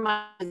her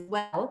mic as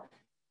well,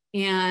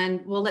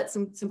 and we'll let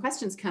some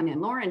questions come in.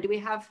 Lauren, do we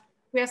have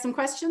some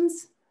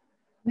questions?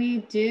 We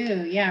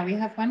do, yeah. We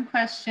have one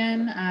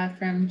question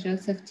from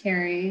Joseph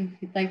Terry.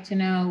 He'd like to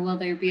know, will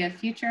there be a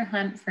future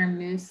hunt for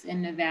moose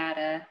in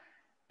Nevada?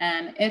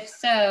 And if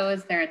so,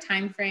 is there a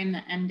time frame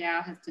that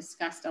NDOW has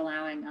discussed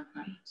allowing a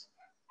hunt?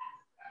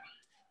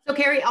 So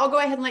Carrie, I'll go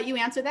ahead and let you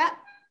answer that.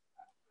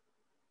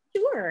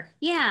 Sure.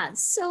 Yeah.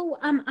 So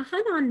a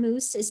hunt on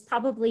moose is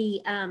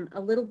probably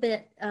a little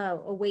bit a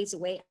ways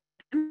away.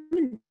 I'm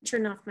going to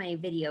turn off my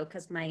video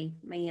because my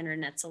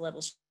internet's a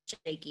little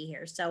shaky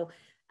here. So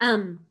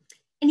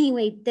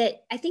anyway,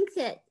 that I think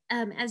that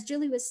as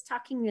Julie was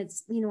talking,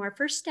 it's, you know, our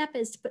first step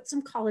is to put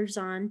some collars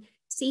on,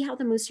 see how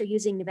the moose are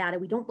using Nevada.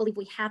 We don't believe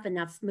we have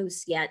enough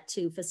moose yet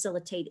to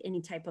facilitate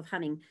any type of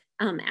hunting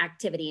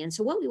activity. And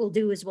so what we will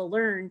do is we'll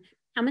learn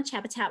how much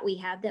habitat we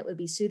have that would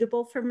be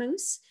suitable for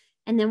moose.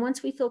 And then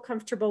once we feel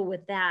comfortable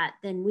with that,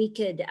 then we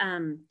could,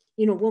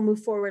 you know, we'll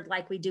move forward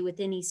like we do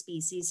with any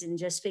species and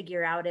just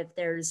figure out if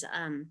there's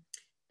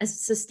a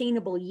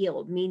sustainable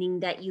yield, meaning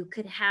that you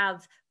could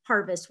have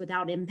harvest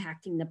without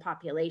impacting the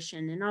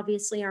population. And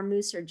obviously our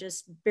moose are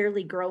just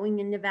barely growing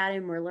in Nevada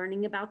and we're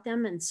learning about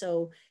them. And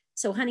so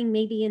hunting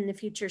may be in the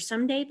future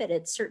someday, but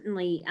it's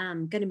certainly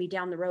going to be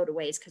down the road a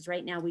ways, because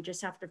right now we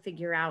just have to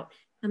figure out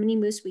how many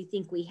moose we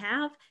think we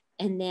have,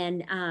 and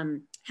then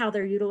how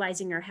they're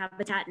utilizing our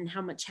habitat and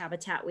how much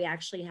habitat we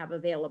actually have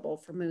available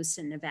for moose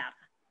in Nevada.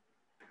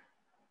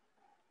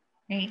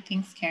 Great,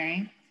 thanks,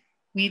 Carrie.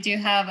 We do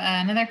have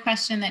another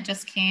question that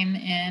just came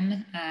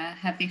in.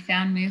 Have they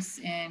found moose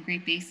in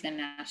Great Basin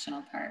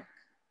National Park?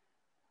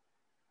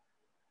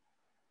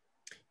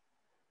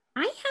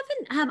 I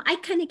haven't, I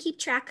kind of keep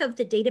track of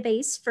the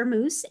database for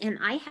moose, and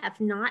I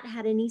have not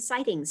had any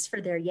sightings for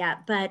there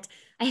yet, but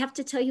I have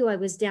to tell you, I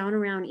was down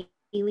around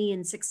Ely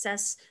and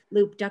Success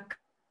Loop Duck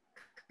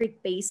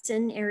Creek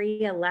Basin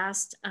area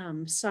last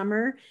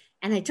summer,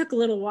 and I took a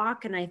little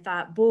walk and I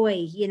thought, boy,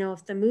 you know,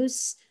 if the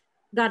moose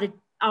got an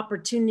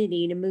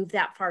opportunity to move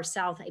that far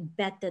south, I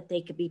bet that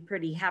they could be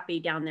pretty happy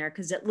down there,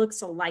 because it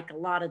looks like a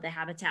lot of the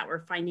habitat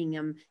we're finding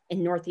them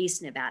in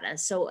Northeast Nevada.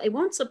 So it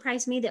won't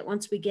surprise me that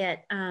once we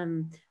get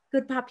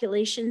good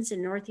populations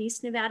in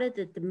Northeast Nevada,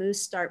 that the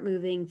moose start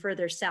moving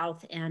further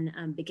south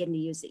and begin to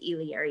use the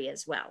Ely area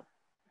as well.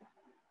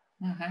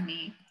 Oh, how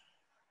neat.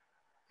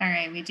 All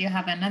right, we do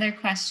have another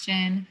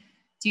question.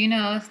 Do you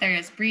know if there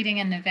is breeding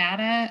in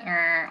Nevada, or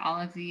are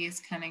all of these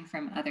coming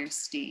from other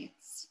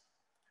states?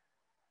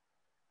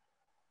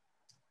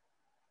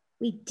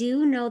 We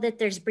do know that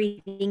there's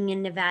breeding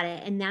in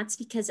Nevada, and that's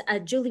because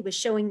Julie was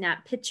showing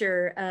that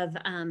picture of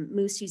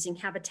moose using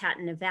habitat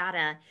in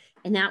Nevada,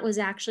 and that was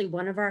actually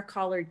one of our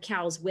collared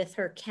cows with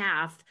her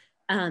calf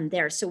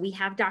there. So we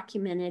have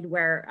documented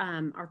where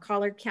our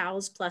collared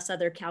cows plus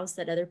other cows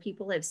that other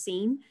people have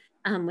seen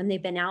when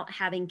they've been out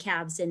having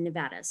calves in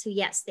Nevada. So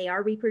yes, they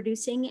are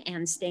reproducing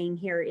and staying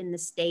here in the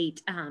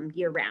state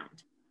year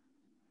round.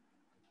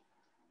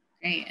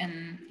 Great,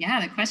 and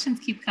yeah, the questions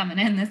keep coming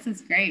in. This is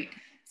great.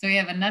 So we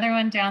have another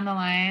one down the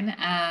line.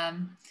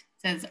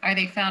 Says, are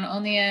they found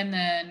only in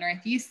the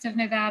northeast of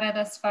Nevada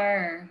thus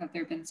far, or have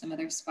there been some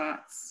other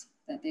spots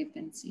that they've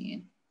been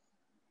seeing?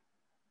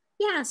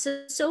 Yeah,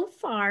 so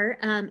far,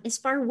 as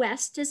far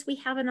west as we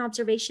have an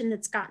observation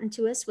that's gotten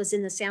to us was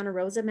in the Santa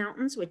Rosa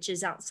Mountains, which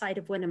is outside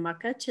of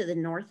Winnemucca to the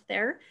north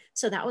there.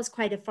 So that was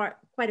quite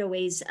a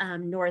ways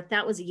north.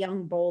 That was a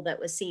young bull that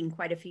was seen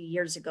quite a few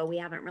years ago. We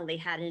haven't really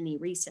had any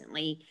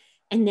recently.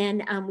 And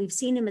then we've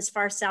seen them as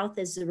far south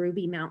as the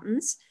Ruby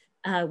Mountains,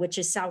 which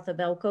is south of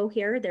Elko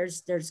here.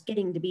 There's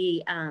getting to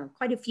be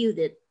quite a few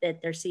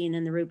that they're seeing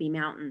in the Ruby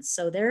Mountains.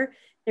 So they're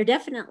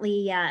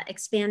definitely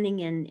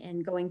expanding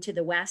and going to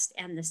the west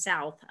and the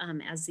south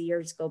as the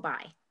years go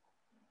by.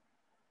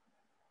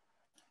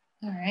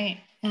 All right,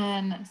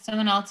 and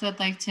someone else would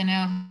like to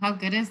know, how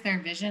good is their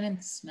vision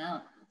and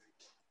smell?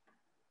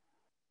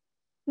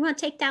 You want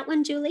to take that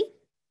one, Julie?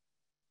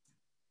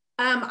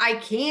 I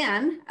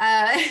can.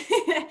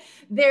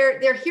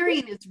 Their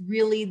hearing is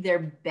really their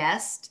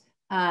best.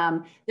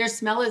 Their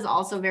smell is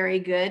also very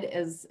good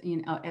as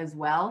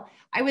well.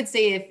 I would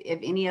say if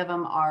any of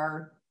them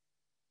are,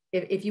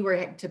 if you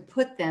were to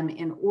put them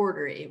in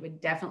order, it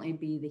would definitely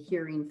be the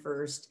hearing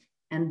first,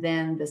 and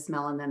then the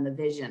smell, and then the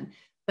vision.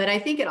 But I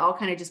think it all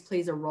kind of just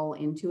plays a role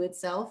into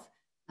itself.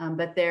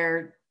 But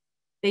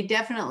they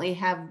definitely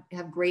have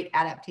great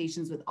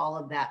adaptations with all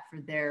of that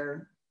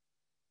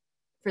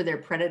for their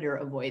predator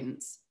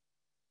avoidance.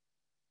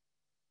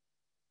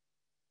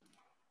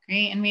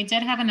 Great, and we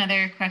did have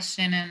another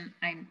question, and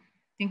I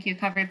think you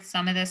covered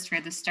some of this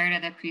for the start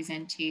of the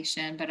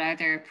presentation, but are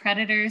there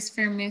predators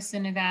for moose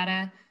in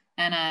Nevada?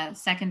 And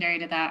secondary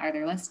to that, are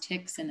there less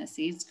ticks in the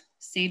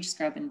sage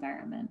scrub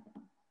environment?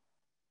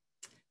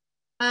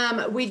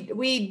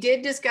 We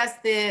did discuss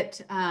that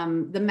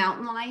the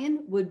mountain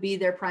lion would be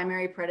their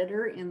primary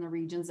predator in the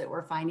regions that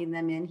we're finding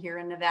them in here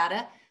in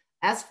Nevada.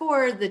 As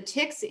for the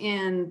ticks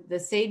in the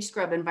sage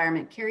scrub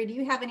environment, Carrie, do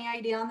you have any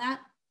idea on that?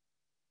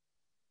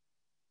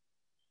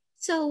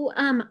 So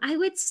I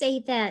would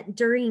say that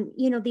during,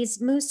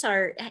 these moose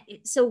are,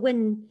 so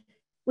when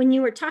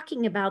you were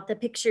talking about the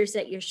pictures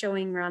that you're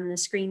showing on the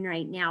screen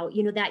right now,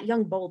 that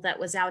young bull that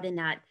was out in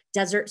that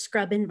desert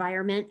scrub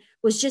environment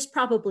was just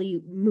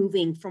probably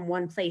moving from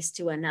one place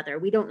to another.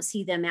 We don't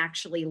see them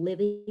actually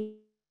living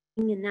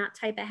in that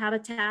type of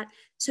habitat.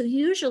 So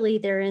usually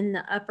they're in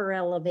the upper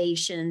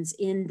elevations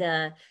in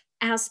the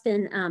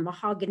aspen,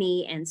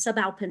 mahogany, and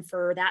subalpine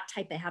fir, that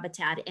type of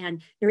habitat.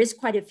 And there is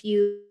quite a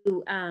few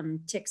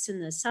ticks in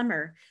the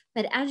summer.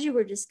 But as you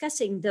were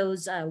discussing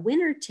those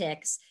winter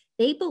ticks,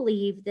 they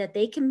believe that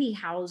they can be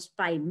housed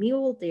by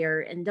mule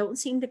deer and don't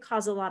seem to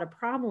cause a lot of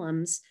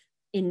problems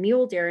in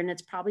mule deer. And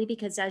it's probably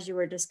because, as you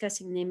were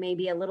discussing, they may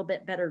be a little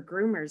bit better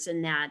groomers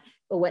in that.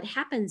 But what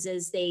happens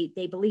is they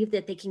believe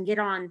that they can get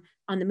on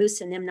the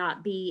moose and them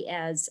not be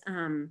as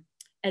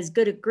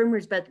good at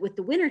groomers. But with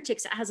the winter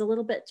ticks, it has a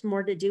little bit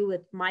more to do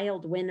with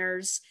mild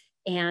winters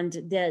and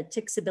the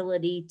tick's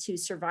ability to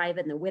survive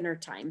in the winter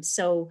time.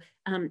 So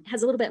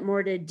has a little bit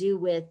more to do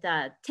with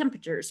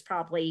temperatures,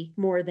 probably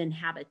more than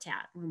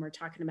habitat when we're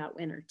talking about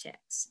winter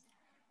ticks.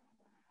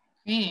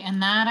 Great,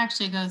 and that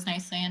actually goes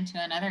nicely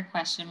into another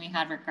question we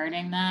had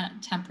regarding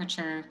that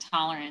temperature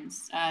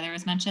tolerance. There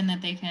was mention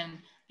that they can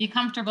be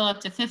comfortable up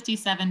to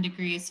 57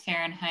 degrees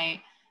Fahrenheit,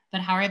 but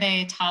how are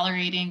they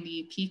tolerating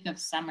the peak of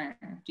summer?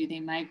 Do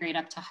they migrate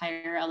up to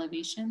higher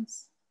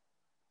elevations?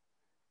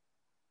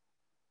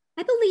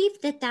 I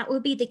believe that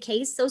would be the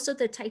case. Those are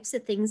the types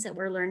of things that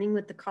we're learning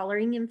with the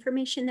collaring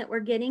information that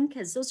we're getting,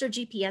 because those are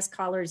GPS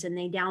collars and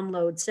they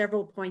download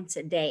several points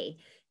a day.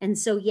 And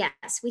so,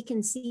 yes, we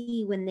can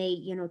see when they,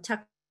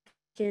 tuck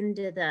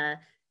into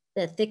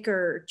the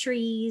thicker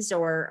trees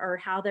or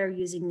how they're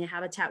using the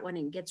habitat when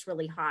it gets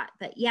really hot.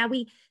 But yeah,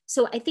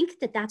 so I think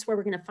that's where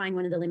we're going to find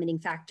one of the limiting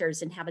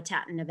factors in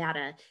habitat in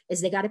Nevada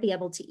is they got to be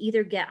able to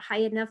either get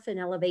high enough in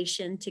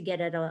elevation to get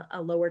at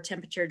a lower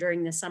temperature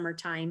during the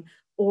summertime,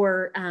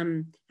 or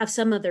have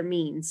some other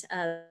means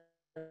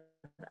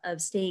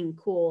of staying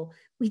cool.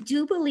 We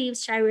do believe,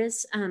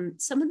 Shiris,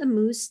 some of the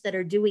moose that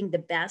are doing the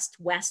best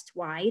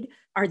west-wide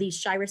are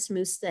these Shiris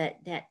moose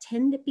that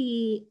tend to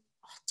be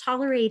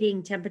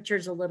tolerating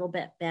temperatures a little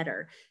bit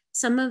better.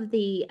 Some of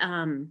the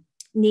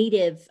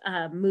native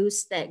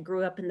moose that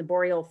grew up in the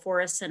boreal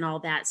forests and all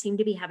that seem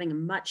to be having a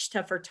much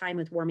tougher time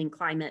with warming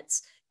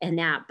climates and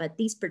that. But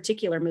these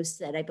particular moose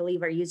that I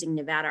believe are using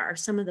Nevada are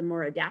some of the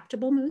more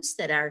adaptable moose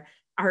that are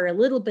a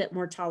little bit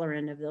more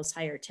tolerant of those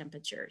higher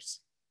temperatures.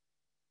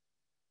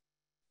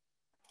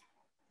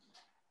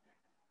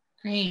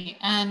 Great.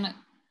 And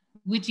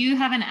would you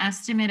have an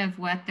estimate of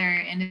what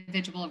their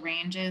individual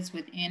range is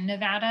within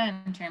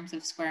Nevada in terms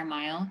of square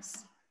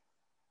miles?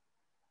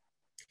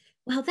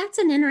 Well, that's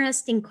an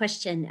interesting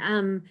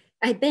question.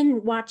 I've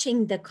been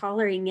watching the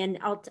collaring, and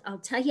I'll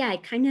tell you,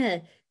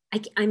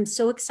 I'm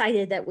so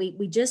excited that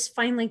we just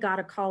finally got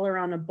a collar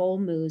on a bull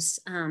moose.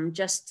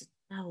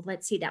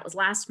 Let's see, that was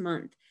last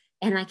month.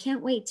 And I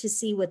can't wait to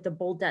see what the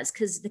bull does,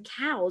 because the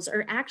cows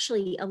are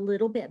actually a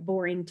little bit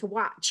boring to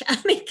watch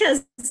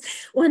because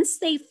once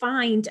they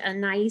find a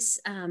nice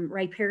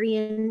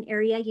riparian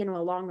area,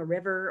 along a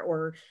river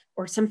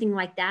or something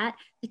like that,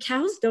 the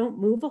cows don't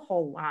move a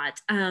whole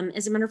lot.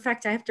 As a matter of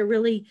fact, I have to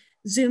really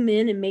zoom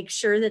in and make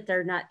sure that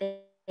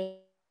they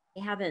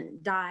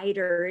haven't died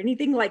or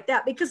anything like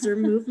that, because their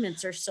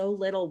movements are so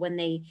little when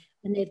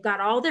they've got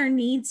all their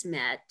needs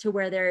met to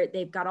where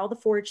they've got all the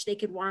forage they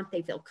could want,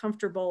 they feel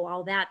comfortable,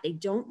 all that. They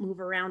don't move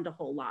around a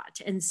whole lot.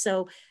 And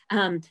so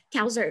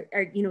cows are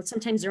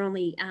sometimes they're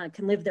only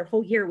can live their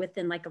whole year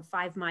within like a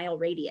 5-mile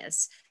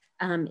radius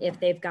if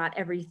they've got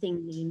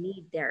everything they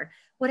need there.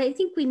 What I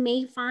think we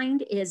may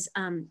find is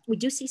we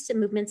do see some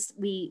movements.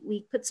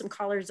 We put some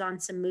collars on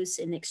some moose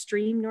in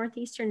extreme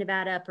northeastern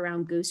Nevada up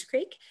around Goose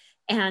Creek.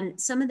 And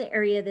some of the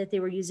area that they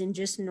were using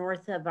just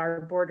north of our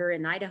border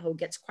in Idaho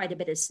gets quite a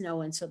bit of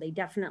snow. And so they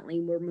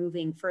definitely were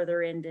moving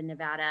further into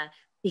Nevada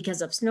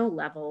because of snow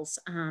levels,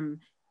 and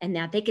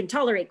that they can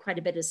tolerate quite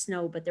a bit of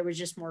snow, but there was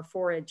just more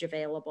forage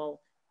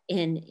available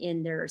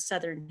in their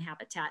southern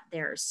habitat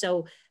there.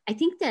 So I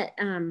think that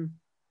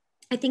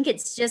I think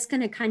it's just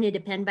going to kind of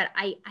depend, but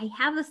I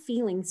have a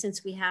feeling,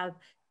 since we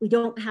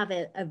don't have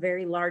a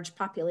very large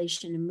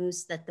population of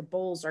moose, that the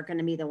bulls are going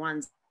to be the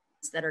ones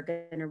that are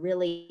going to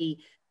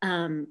really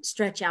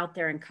stretch out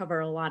there and cover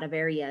a lot of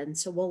area. And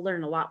so we'll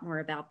learn a lot more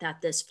about that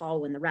this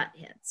fall when the rut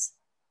hits.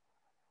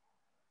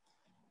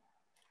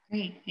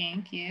 Great,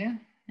 thank you.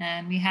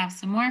 And we have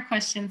some more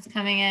questions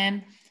coming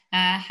in.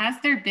 Has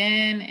there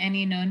been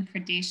any known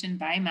predation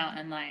by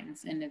mountain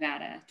lions in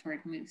Nevada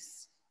toward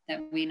moose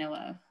that we know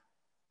of?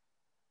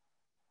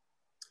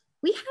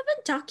 We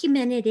haven't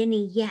documented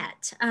any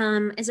yet.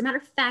 As a matter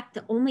of fact,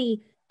 the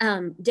only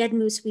dead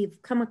moose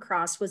we've come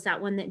across was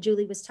that one that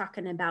Julie was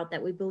talking about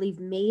that we believe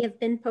may have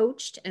been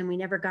poached, and we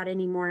never got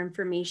any more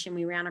information.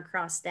 We ran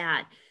across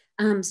that.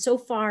 So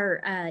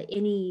far,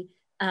 any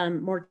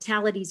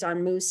mortalities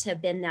on moose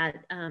have been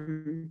that,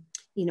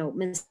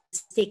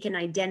 mistaken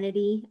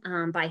identity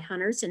by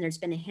hunters, and there's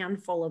been a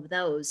handful of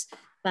those.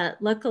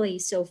 But luckily,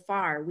 so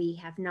far, we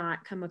have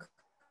not come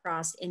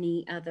across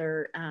any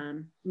other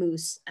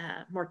moose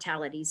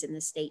mortalities in the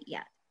state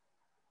yet.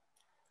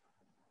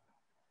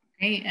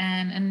 Great.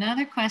 And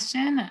another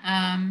question,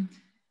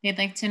 they'd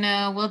like to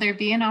know, will there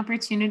be an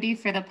opportunity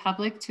for the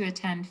public to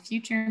attend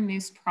future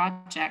moose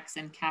projects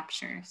and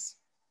captures?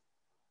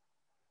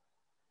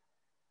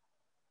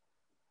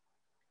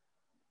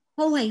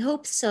 Oh, I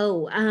hope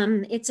so.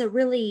 It's a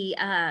really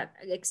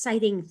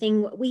exciting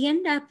thing. We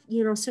end up,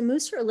 so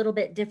moose are a little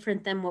bit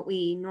different than what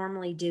we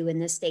normally do in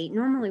this state.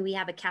 Normally, we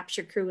have a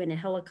capture crew in a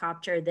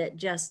helicopter that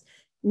just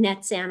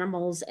nets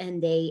animals,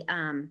 and they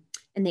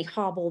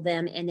hobble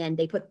them, and then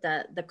they put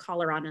the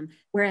collar on them.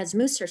 Whereas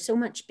moose are so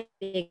much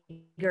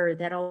bigger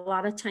that a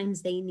lot of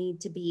times they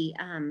need to be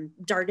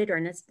darted or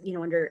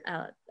under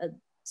a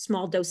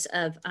small dose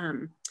of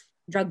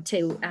drug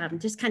to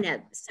just kind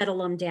of settle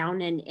them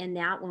down and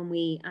that when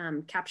we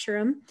capture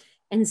them.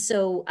 And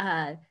so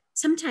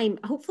sometime,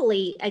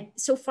 hopefully,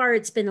 so far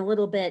it's been a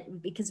little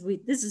bit, because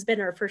this has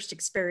been our first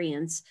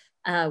experience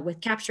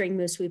with capturing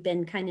moose. We've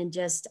been kind of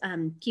just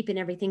keeping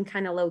everything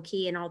kind of low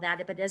key and all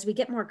that. But as we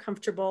get more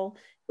comfortable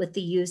with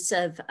the use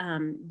of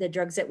the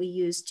drugs that we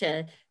use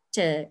to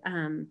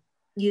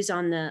use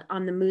on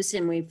the moose,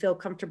 and we feel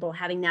comfortable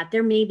having that,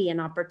 there may be an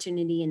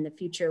opportunity in the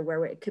future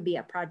where it could be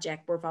a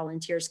project where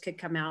volunteers could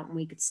come out and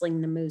we could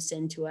sling the moose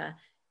into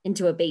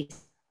a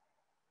base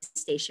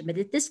station. But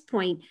at this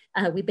point,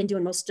 we've been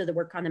doing most of the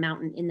work on the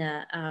mountain in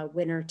the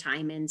winter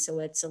time, and so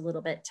it's a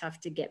little bit tough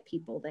to get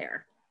people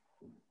there.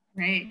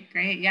 Great.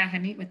 Yeah, I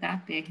meet with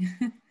that big.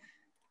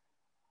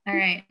 All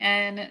right,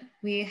 and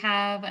we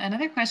have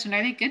another question.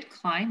 Are they good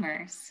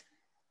climbers?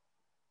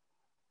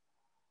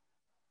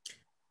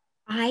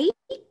 I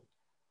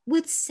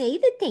would say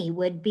that they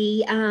would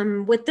be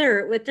with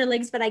their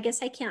legs, but I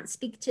guess I can't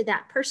speak to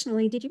that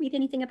personally. Did you read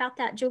anything about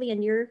that, Julie,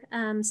 in your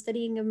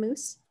studying of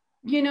moose?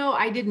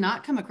 I did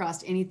not come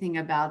across anything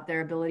about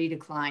their ability to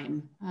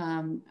climb.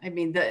 I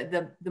mean,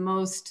 the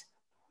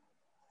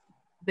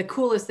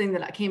coolest thing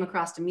that I came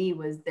across to me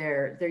was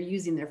they're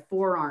using their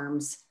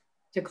forearms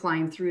to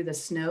climb through the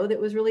snow that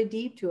was really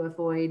deep to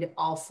avoid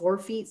all 4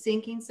 feet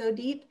sinking so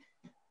deep.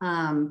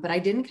 But I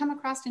didn't come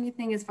across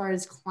anything as far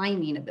as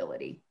climbing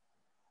ability.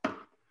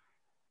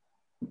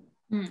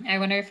 I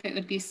wonder if it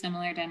would be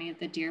similar to any of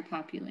the deer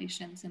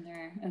populations and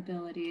their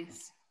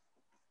abilities.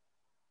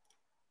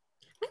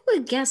 I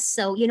would guess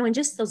so, and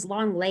just those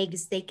long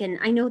legs,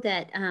 I know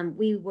that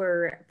we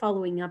were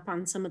following up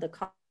on some of the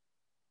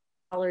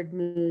collared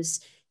moose,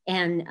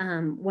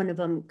 and one of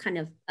them kind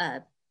of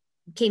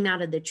came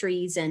out of the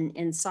trees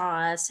and saw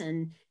us,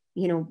 and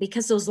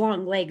because those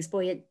long legs,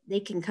 boy, they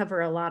can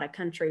cover a lot of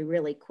country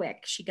really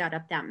quick. She got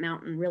up that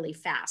mountain really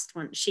fast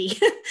once she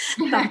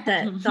thought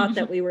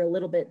that we were a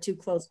little bit too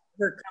close to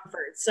her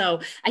comfort.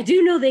 So I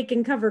do know they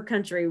can cover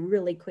country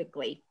really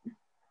quickly.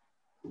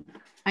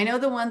 I know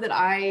the one that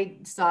I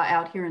saw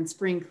out here in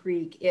Spring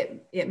Creek,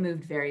 it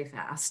moved very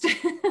fast.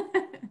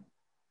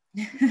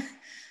 Oh,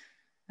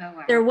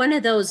 wow. They're one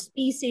of those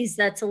species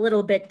that's a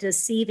little bit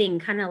deceiving,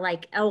 kind of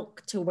like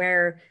elk, to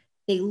where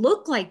they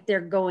look like they're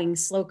going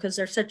slow because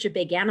they're such a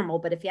big animal.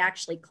 But if you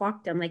actually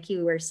clock them, like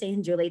you were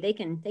saying, Julie, they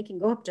can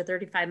go up to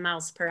 35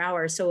 miles per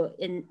hour. So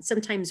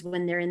sometimes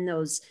when they're in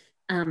those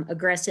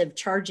aggressive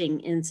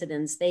charging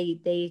incidents,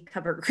 they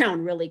cover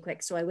ground really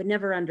quick. So I would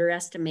never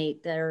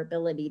underestimate their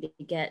ability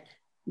to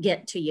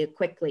get to you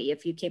quickly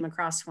if you came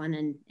across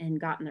one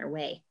and got in their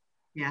way.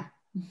 Yeah.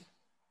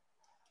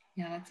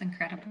 Yeah, that's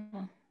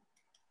incredible.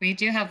 We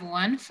do have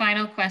one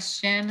final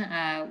question.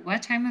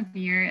 What time of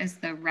year is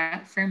the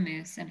rut for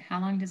moose, and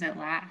how long does it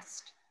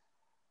last?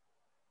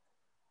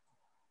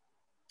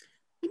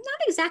 I'm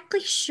not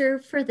exactly sure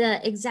for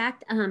the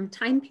exact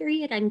time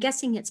period. I'm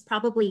guessing it's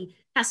probably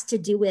has to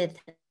do with,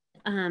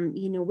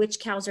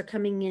 which cows are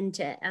coming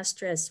into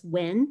estrus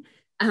when.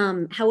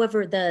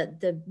 However,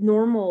 the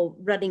normal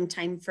rutting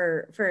time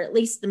for at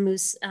least the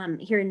moose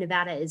here in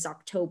Nevada is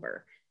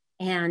October.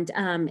 And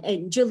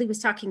Julie was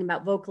talking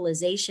about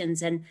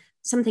vocalizations, and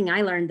something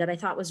I learned that I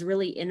thought was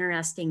really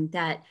interesting,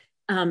 that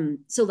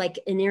so like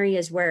in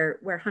areas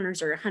where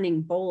hunters are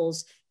hunting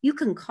bulls, you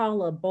can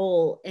call a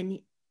bull and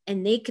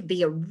they could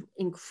be an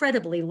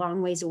incredibly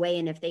long ways away.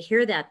 And if they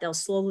hear that, they'll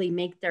slowly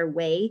make their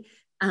way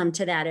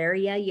to that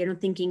area,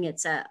 thinking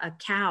it's a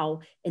cow.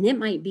 And it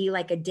might be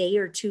like a day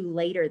or two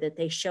later that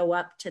they show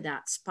up to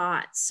that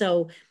spot.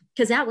 So,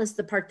 because that was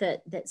the part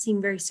that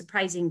seemed very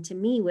surprising to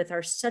me with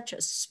such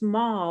a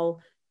small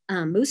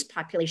moose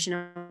population.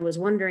 I was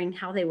wondering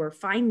how they were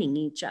finding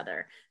each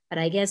other. But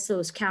I guess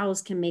those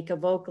cows can make a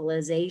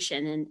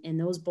vocalization, and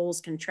those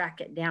bulls can track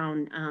it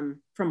down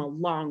from a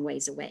long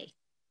ways away.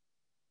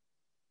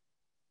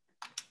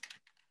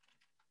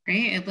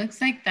 Great. It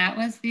looks like that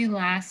was the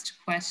last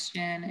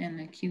question in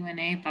the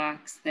Q&A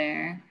box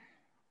there.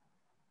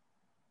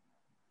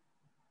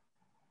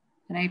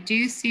 And I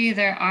do see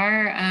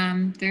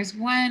there's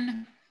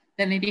one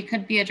that maybe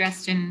could be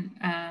addressed in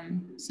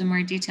some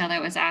more detail that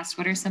was asked.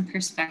 What are some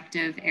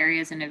prospective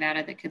areas in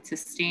Nevada that could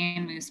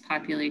sustain moose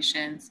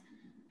populations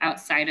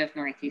outside of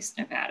Northeast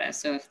Nevada?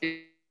 So if there,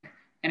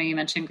 I know you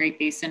mentioned Great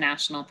Basin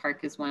National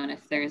Park is one,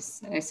 if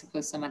there's, I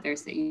suppose, some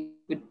others that you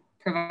would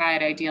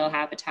provide ideal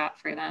habitat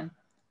for them.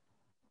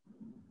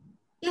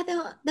 Yeah,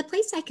 the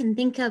place I can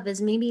think of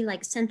is maybe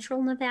like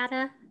Central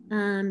Nevada,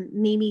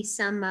 maybe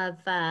some of,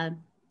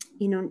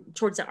 you know,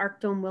 towards the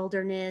Arcdome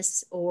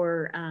Wilderness,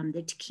 or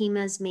the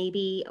Taquimas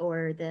maybe,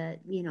 or the,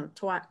 you know,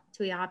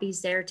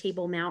 Toyabis there,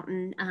 Table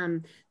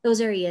Mountain. Those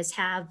areas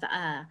have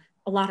a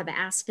lot of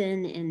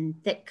aspen and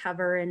thick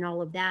cover and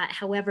all of that.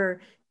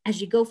 However,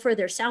 as you go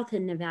further south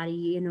in Nevada,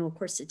 you know, of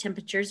course, the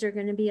temperatures are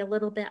going to be a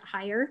little bit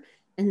higher.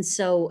 And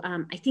so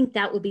I think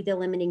that would be the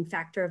limiting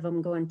factor of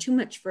them going too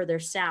much further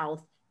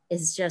south,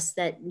 is just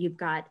that you've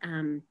got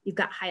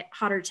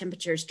hotter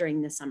temperatures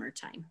during the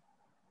summertime.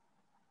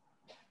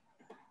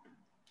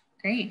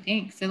 Great,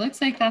 thanks. It looks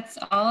like that's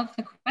all of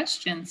the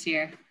questions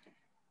here.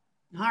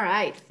 All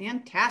right,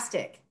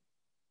 fantastic.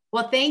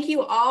 Well, thank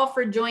you all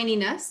for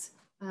joining us.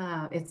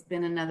 It's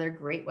been another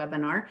great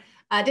webinar.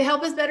 To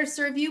help us better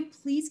serve you,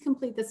 please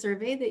complete the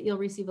survey that you'll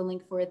receive a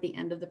link for at the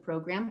end of the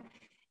program.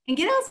 And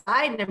get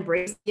outside and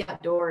embrace the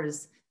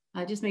outdoors.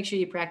 Just make sure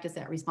you practice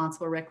that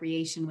responsible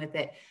recreation with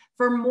it.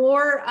 For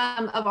more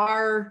of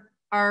our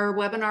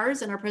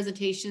webinars and our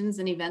presentations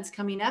and events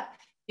coming up,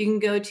 you can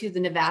go to the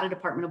Nevada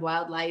Department of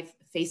Wildlife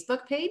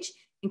Facebook page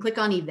and click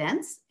on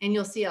events, and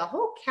you'll see a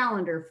whole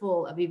calendar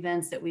full of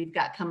events that we've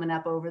got coming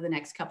up over the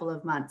next couple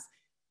of months.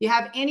 If you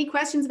have any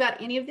questions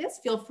about any of this,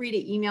 feel free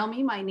to email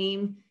me. My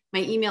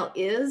email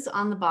is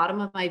on the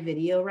bottom of my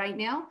video right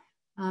now.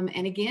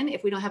 And again,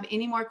 if we don't have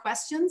any more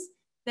questions,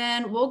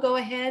 then we'll go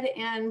ahead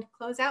and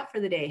close out for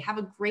the day. Have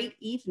a great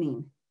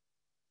evening.